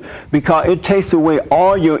 Really, because it takes away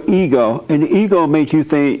all your ego, and the ego makes you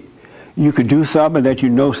think you could do something, that you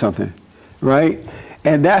know something, right?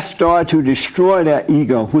 And that starts to destroy that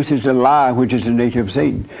ego, which is the lie, which is the nature of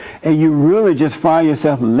Satan. And you really just find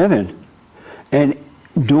yourself living and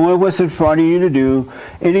doing what's in front of you to do.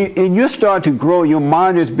 And you start to grow, your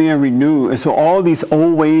mind is being renewed. And so all these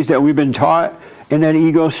old ways that we've been taught in that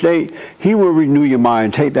ego state, he will renew your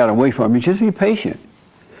mind, take that away from you. Just be patient.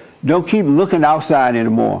 Don't keep looking outside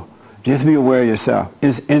anymore. Just be aware of yourself.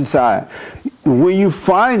 It's inside. When you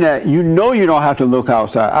find that, you know you don't have to look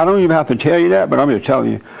outside. I don't even have to tell you that, but I'm just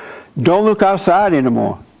telling you. Don't look outside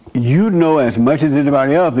anymore. You know as much as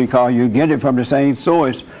anybody else because you get it from the same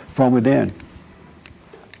source from within.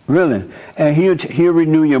 Really. And he'll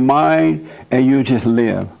renew your mind and you'll just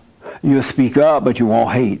live. You'll speak up, but you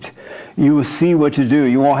won't hate. You will see what to do.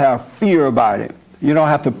 You won't have fear about it. You don't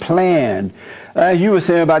have to plan. As you were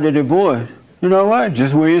saying about the divorce, you know what?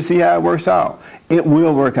 Just wait and see how it works out. It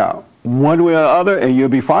will work out one way or the other, and you'll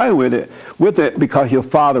be fine with it because your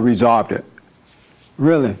Father resolved it.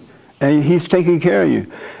 Really. And he's taking care of you.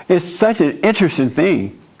 It's such an interesting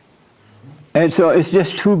thing. And so it's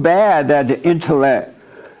just too bad that the intellect,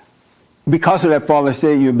 because of that fallen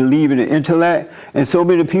state, you believe in the intellect, and so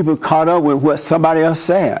many people caught up with what somebody else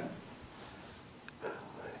said.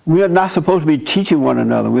 We are not supposed to be teaching one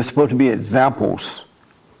another. We're supposed to be examples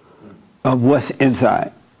of what's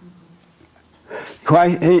inside.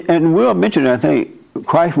 Christ, and Will mentioned, I think,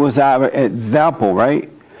 Christ was our example, right?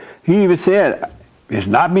 He even said, it's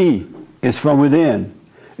not me, it's from within.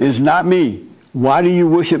 It's not me. Why do you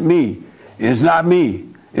worship me? It's not me,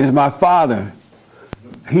 it's my Father.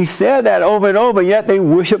 He said that over and over, yet they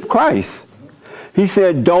worship Christ. He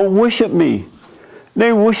said, don't worship me.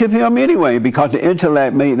 They worship him anyway because the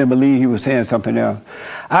intellect made them believe he was saying something else.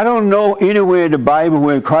 I don't know anywhere in the Bible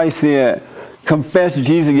where Christ said, confess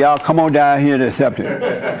Jesus, y'all come on down here and accept him.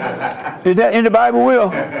 Is that in the Bible, Will?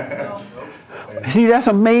 See, that's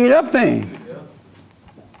a made up thing.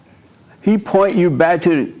 He point you back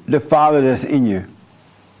to the Father that's in you.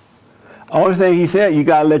 Only thing he said, you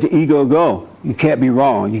got to let the ego go. You can't be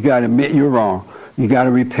wrong. You got to admit you're wrong. You got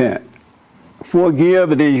to repent.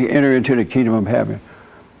 Forgive, and then you enter into the kingdom of heaven.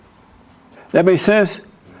 That makes sense?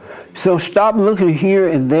 So stop looking here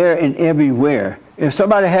and there and everywhere. If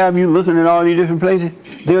somebody have you looking in all these different places,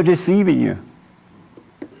 they're deceiving you.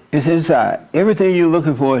 It's inside. Everything you're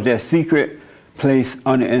looking for is that secret place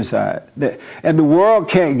on the inside. And the world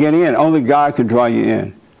can't get in. Only God can draw you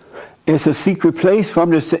in. It's a secret place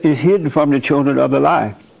it's hidden from the children of the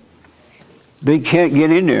light. They can't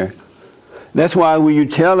get in there. That's why when you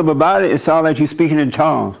tell them about it, it sounds like you're speaking in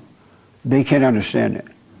tongues. They can't understand it.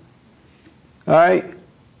 All right?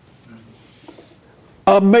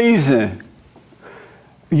 Amazing.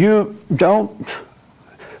 You don't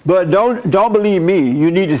believe me.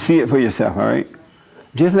 You need to see it for yourself, all right?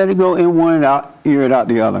 Just let it go in one and out, ear it out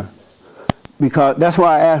the other. Because that's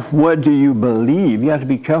why I asked, what do you believe? You have to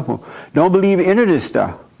be careful. Don't believe any of this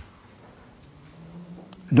stuff.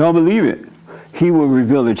 Don't believe it. He will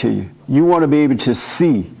reveal it to you. You want to be able to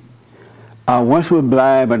see. I once was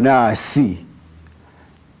blind, but now I see.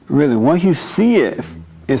 Really, once you see it,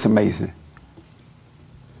 it's amazing.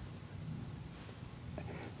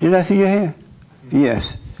 Did I see your hand?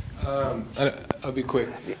 Yes. I'll be quick.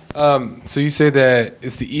 So you say that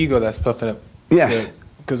it's the ego that's puffing up. Yes.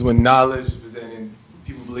 Because when knowledge is presented,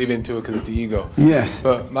 people believe into it because it's the ego. Yes.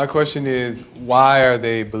 But my question is, why are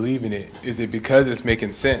they believing it? Is it because it's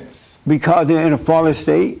making sense? Because they're in a fallen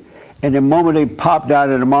state, and the moment they popped out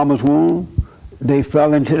of the mama's womb, they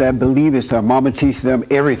fell into that believing stuff. Mama teaches them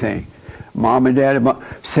everything. Mom and dad,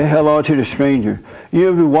 say hello to the stranger. You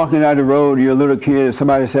ever be walking down the road, you're a little kid, and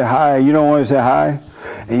somebody say hi, you don't want to say hi?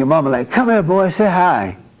 And your mama like, come here, boy, say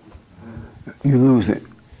hi. You lose it.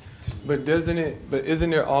 But isn't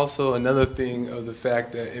there also another thing of the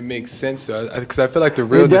fact that it makes sense? Because I feel like the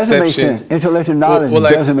real it doesn't deception. Make sense. Intellectual knowledge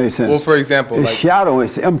doesn't make sense. Well, for example, it's shadow,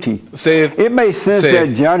 it's empty. It makes sense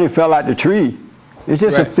that Johnny fell out the tree. It's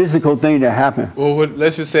just a physical thing that happened. Well,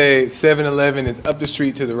 let's just say 7-Eleven is up the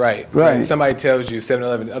street to the right. Right. Somebody tells you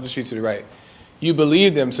 7-Eleven is up the street to the right. You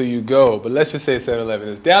believe them, so you go. But let's just say 7-Eleven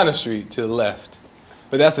is down the street to the left.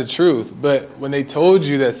 But that's the truth. But when they told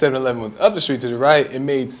you that 7-Eleven was up the street to the right, it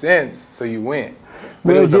made sense, so you went.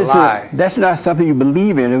 But it was a lie. That's not something you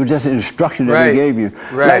believe in. It was just an instruction that they gave you.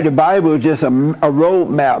 Right. Like the Bible is just a road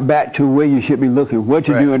map back to where you should be looking, what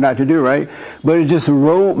to do and not to do, right? But it's just a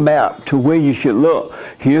road map to where you should look.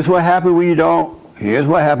 Here's what happened when you don't. Here's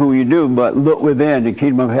what happened when you do. But look within. The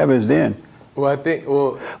kingdom of heaven is then. Well, I think,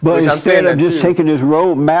 but instead of just taking this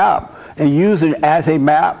road map and using it as a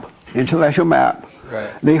map, intellectual map,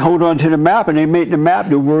 they hold on to the map and they make the map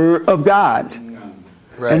the word of God.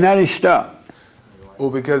 Right. And that is stuck. Well,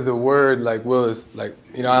 because the word, like Will is, like,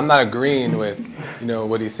 I'm not agreeing with,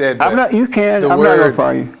 what he said. But I'm not going to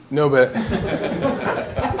fire you. No, but,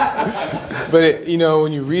 but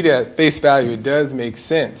when you read it at face value, it does make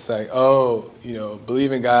sense. Like,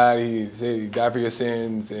 believe in God, he said he died for your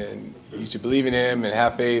sins, and you should believe in him and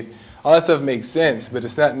have faith. All that stuff makes sense, but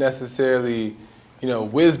it's not necessarily,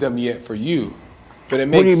 wisdom yet for you. But it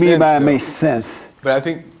makes sense. What do you mean by it makes sense? But I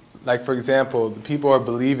think, like, for example, the people are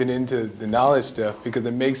believing into the knowledge stuff because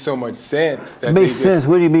it makes so much sense. That makes sense?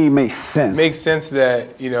 What do you mean makes sense? Makes sense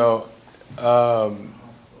that,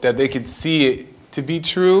 that they could see it to be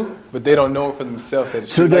true, but they don't know it for themselves that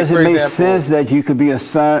it's true. So does it make sense that you could be a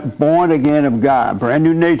son, born again of God, brand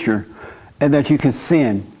new nature, and that you can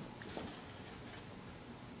sin?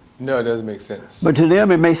 No, it doesn't make sense. But to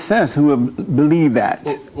them, it makes sense who would believe that.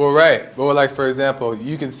 Well, right. Well, like, for example,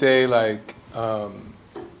 you can say, like,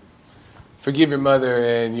 forgive your mother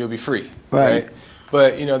and you'll be free, right?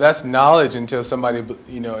 But, that's knowledge until somebody,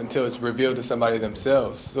 until it's revealed to somebody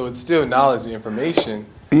themselves. So it's still knowledge and information,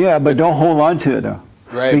 Yeah, but don't hold on to it though.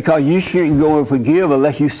 Right. Because you shouldn't go and forgive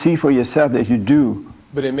unless you see for yourself that you do.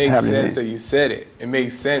 But it makes have sense it. that you said it. It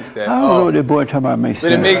makes sense that. I don't know what the boy talking about makes But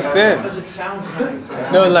sense. it makes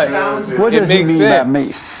sense. No, like What it does he makes mean sense. by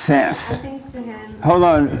makes sense? Hold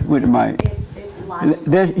on with the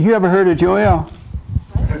mic. You ever heard of Joel?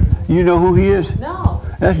 You know who he is? No.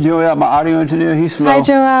 That's Joel, my audio engineer. He's slow. Hi,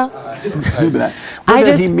 Joel. He be like, what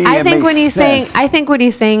does he mean I it think makes when he's saying, sense? I think what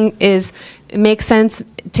he's saying is, it makes sense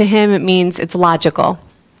to him. It means it's logical,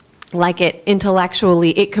 like it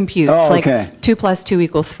intellectually, it computes. Oh, okay. Like 2 +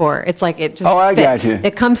 2 = 4. It's like it just Oh, I got fits. you.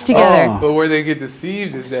 It comes together. But where they get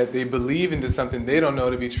deceived is that they believe into something they don't know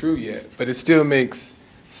to be true yet. But it still makes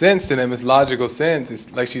sense to them. It's logical sense.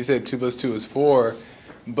 It's like she said, 2 + 2 = 4.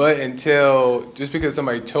 But just because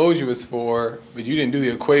somebody told you it's 4, but you didn't do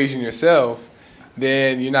the equation yourself,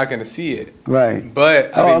 then you're not going to see it. Right.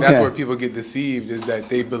 But I think that's okay. where people get deceived, is that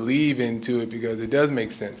they believe into it because it does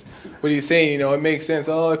make sense. What he's saying, it makes sense.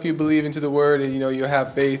 Oh, if you believe into the word and, you'll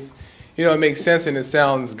have faith, it makes sense and it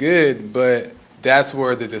sounds good, but that's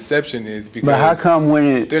where the deception is, because But how come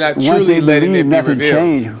when they're not once truly they letting believe, it be nothing revealed.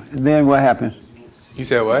 changed, then what happens? You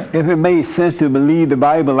said what? If it made sense to believe the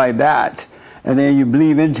Bible like that, and then you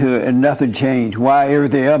believe into it and nothing changed, why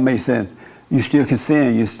everything else makes sense? You still can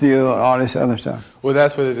sin, you still all this other stuff. Well,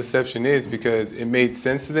 that's where the deception is, because it made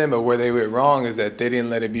sense to them, but where they went wrong is that they didn't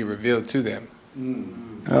let it be revealed to them.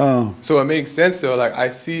 Oh. So it makes sense though. Like I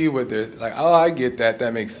see what there's like. Oh, I get that.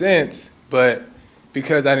 That makes sense. But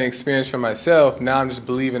because I didn't experience for myself, now I'm just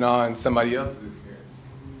believing on somebody else's experience.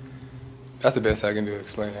 That's the best I can do to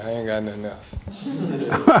explain it. I ain't got nothing else.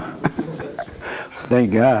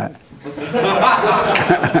 Thank God.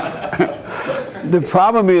 The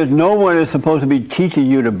problem is no one is supposed to be teaching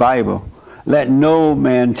you the Bible. Let no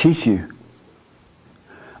man teach you.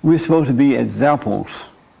 We're supposed to be examples.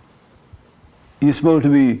 You're supposed to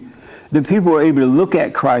be, the people were able to look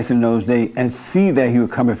at Christ in those days and see that he was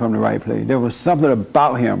coming from the right place. There was something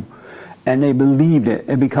about him, and they believed it.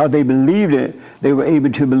 And because they believed it, they were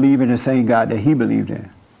able to believe in the same God that he believed in.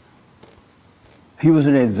 He was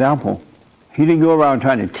an example. He didn't go around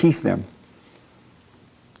trying to teach them.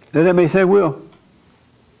 Does that make sense, Will?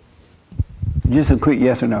 Just a quick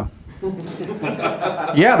yes or no.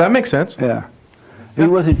 Yeah, that makes sense. Yeah. He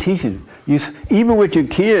wasn't teaching. Even with your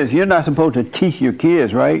kids, you're not supposed to teach your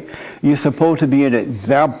kids, right? You're supposed to be an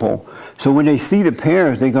example. So when they see the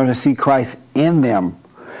parents, they're going to see Christ in them.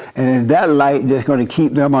 And in that light, that's going to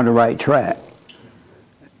keep them on the right track.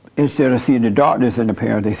 Instead of seeing the darkness in the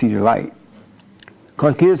parents, they see the light.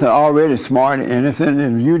 Because kids are already smart and innocent,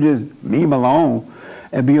 and if you just leave them alone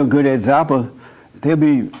and be a good example, they'll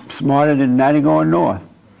be smarter than 90 going north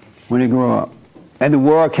when they grow up. And the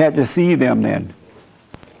world can't deceive them then.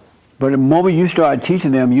 But the moment you start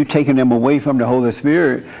teaching them, you're taking them away from the Holy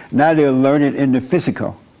Spirit. Now they'll learn it in the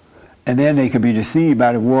physical. And then they can be deceived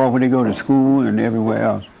by the world when they go to school and everywhere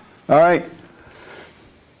else. All right?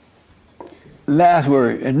 Last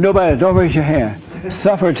word. And nobody, don't raise your hand.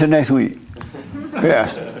 Suffer until next week.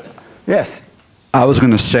 Yes. Yes. I was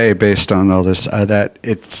going to say, based on all this, that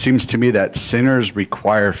it seems to me that sinners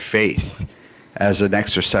require faith as an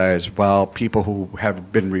exercise, while people who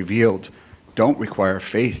have been revealed don't require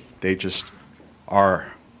faith. They just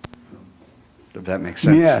are. If that makes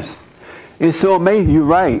sense. Yes. It's so amazing. You're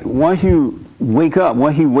right. Once you wake up,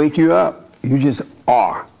 once he wakes you up, you just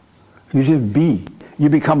are. You just be. You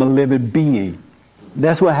become a living being.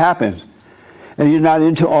 That's what happens. And you're not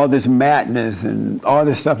into all this madness and all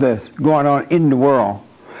this stuff that's going on in the world.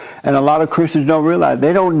 And a lot of Christians don't realize,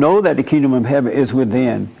 they don't know that the kingdom of heaven is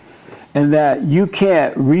within. And that you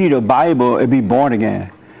can't read a Bible and be born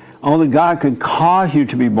again. Only God can cause you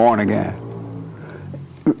to be born again.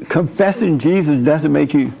 Confessing Jesus doesn't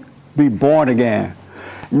make you be born again.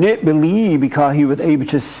 Nick believed because he was able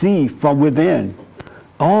to see from within.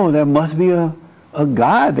 Oh, there must be a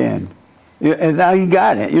God then. And now you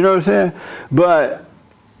got it. You know what I'm saying? But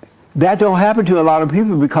that don't happen to a lot of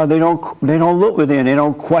people because they don't look within. They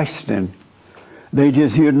don't question. They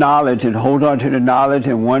just hear knowledge and hold on to the knowledge,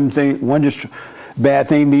 and one bad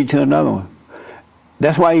thing leads to another one.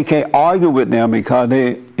 That's why you can't argue with them, because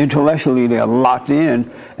intellectually they're locked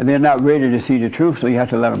in and they're not ready to see the truth, so you have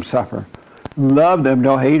to let them suffer. Love them,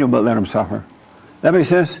 don't hate them, but let them suffer. That makes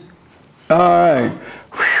sense? All right.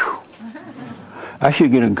 Whew. I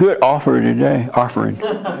should get a good offering today.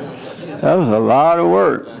 That was a lot of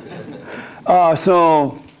work.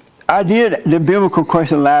 So I did, the biblical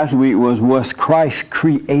question last week was Christ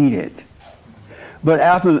created? But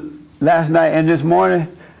after last night and this morning,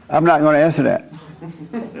 I'm not going to answer that.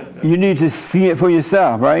 You need to see it for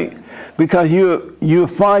yourself, right? because you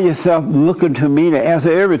find yourself looking to me to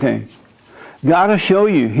answer everything. God will show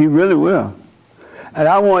you. He really will. And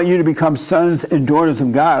I want you to become sons and daughters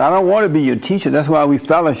of God. I don't want to be your teacher. That's why we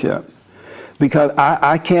fellowship. Because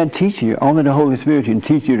I can't teach you. Only the Holy Spirit can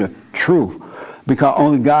teach you the truth. Because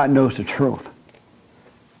only God knows the truth.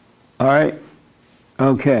 All right?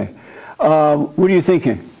 Okay. What are you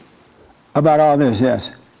thinking about all this?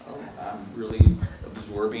 Yes. I'm really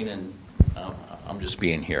absorbing, and I'm just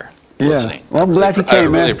being here, Yeah. listening. Well, I'm glad you came, I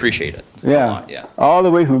really man. appreciate it. It's a Yeah. lot, yeah. All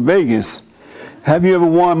the way from Vegas. Have you ever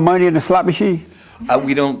won money in the slot machine?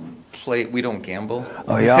 We don't play. We don't gamble.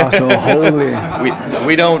 Oh, y'all so holy.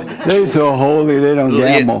 we don't. They so holy. They don't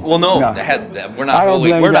gamble. Well, no, No. we're not I don't holy.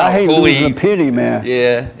 blame We're you. not I hate holy. losing a penny, man.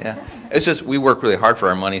 Yeah, yeah. It's just we work really hard for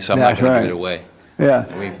our money, so I'm That's not going right. to give it away. Yeah.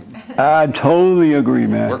 We I totally agree,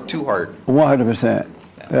 man. work too hard. 100%.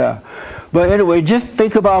 Yeah. But anyway, just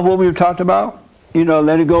think about what we've talked about. You know,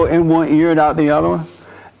 let it go in one ear and out the other one.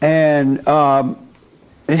 And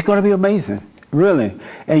it's going to be amazing, really.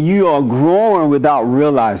 And you are growing without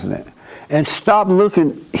realizing it. And stop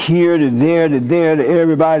looking here to there to there to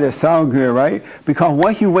everybody that sounds good, right? Because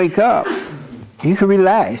once you wake up, you can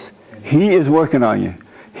relax. He is working on you.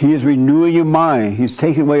 He is renewing your mind. He's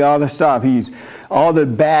taking away all the stuff. All the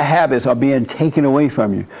bad habits are being taken away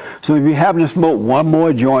from you. So if you happen to smoke one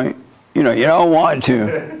more joint, you know, you don't want to.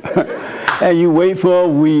 And you wait for a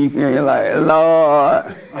week, and you're like,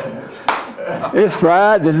 Lord, it's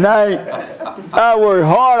Friday night. I worked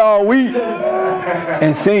hard all week.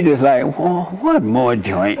 And Satan's like, well, one more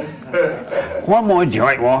joint. One more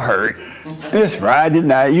joint won't hurt. It's Friday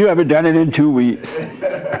night. You haven't done it in 2 weeks.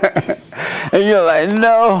 And you're like,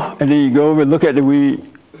 no. And then you go over and look at the weed.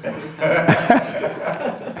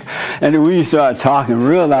 And the weed start talking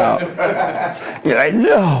real loud. You're like,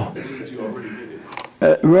 no.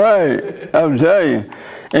 Right. I'm telling you.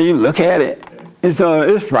 And you look at it. And so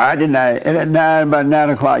it's Friday night. And at about 9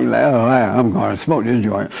 o'clock, you're like, oh, wow, I'm going to smoke this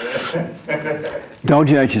joint. Don't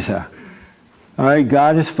judge yourself. All right?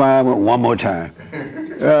 God is fine with one more time.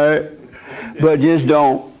 All right? But just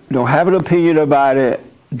don't have an opinion about it.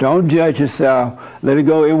 Don't judge yourself. Let it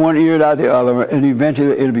go in one ear and out the other, and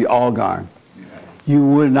eventually it'll be all gone. You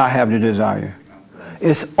will not have the desire.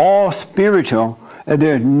 It's all spiritual, and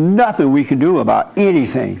there's nothing we can do about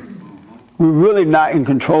anything. We're really not in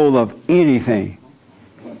control of anything.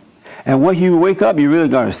 And once you wake up, you're really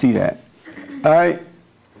going to see that. All right?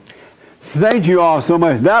 Thank you all so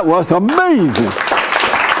much. That was amazing.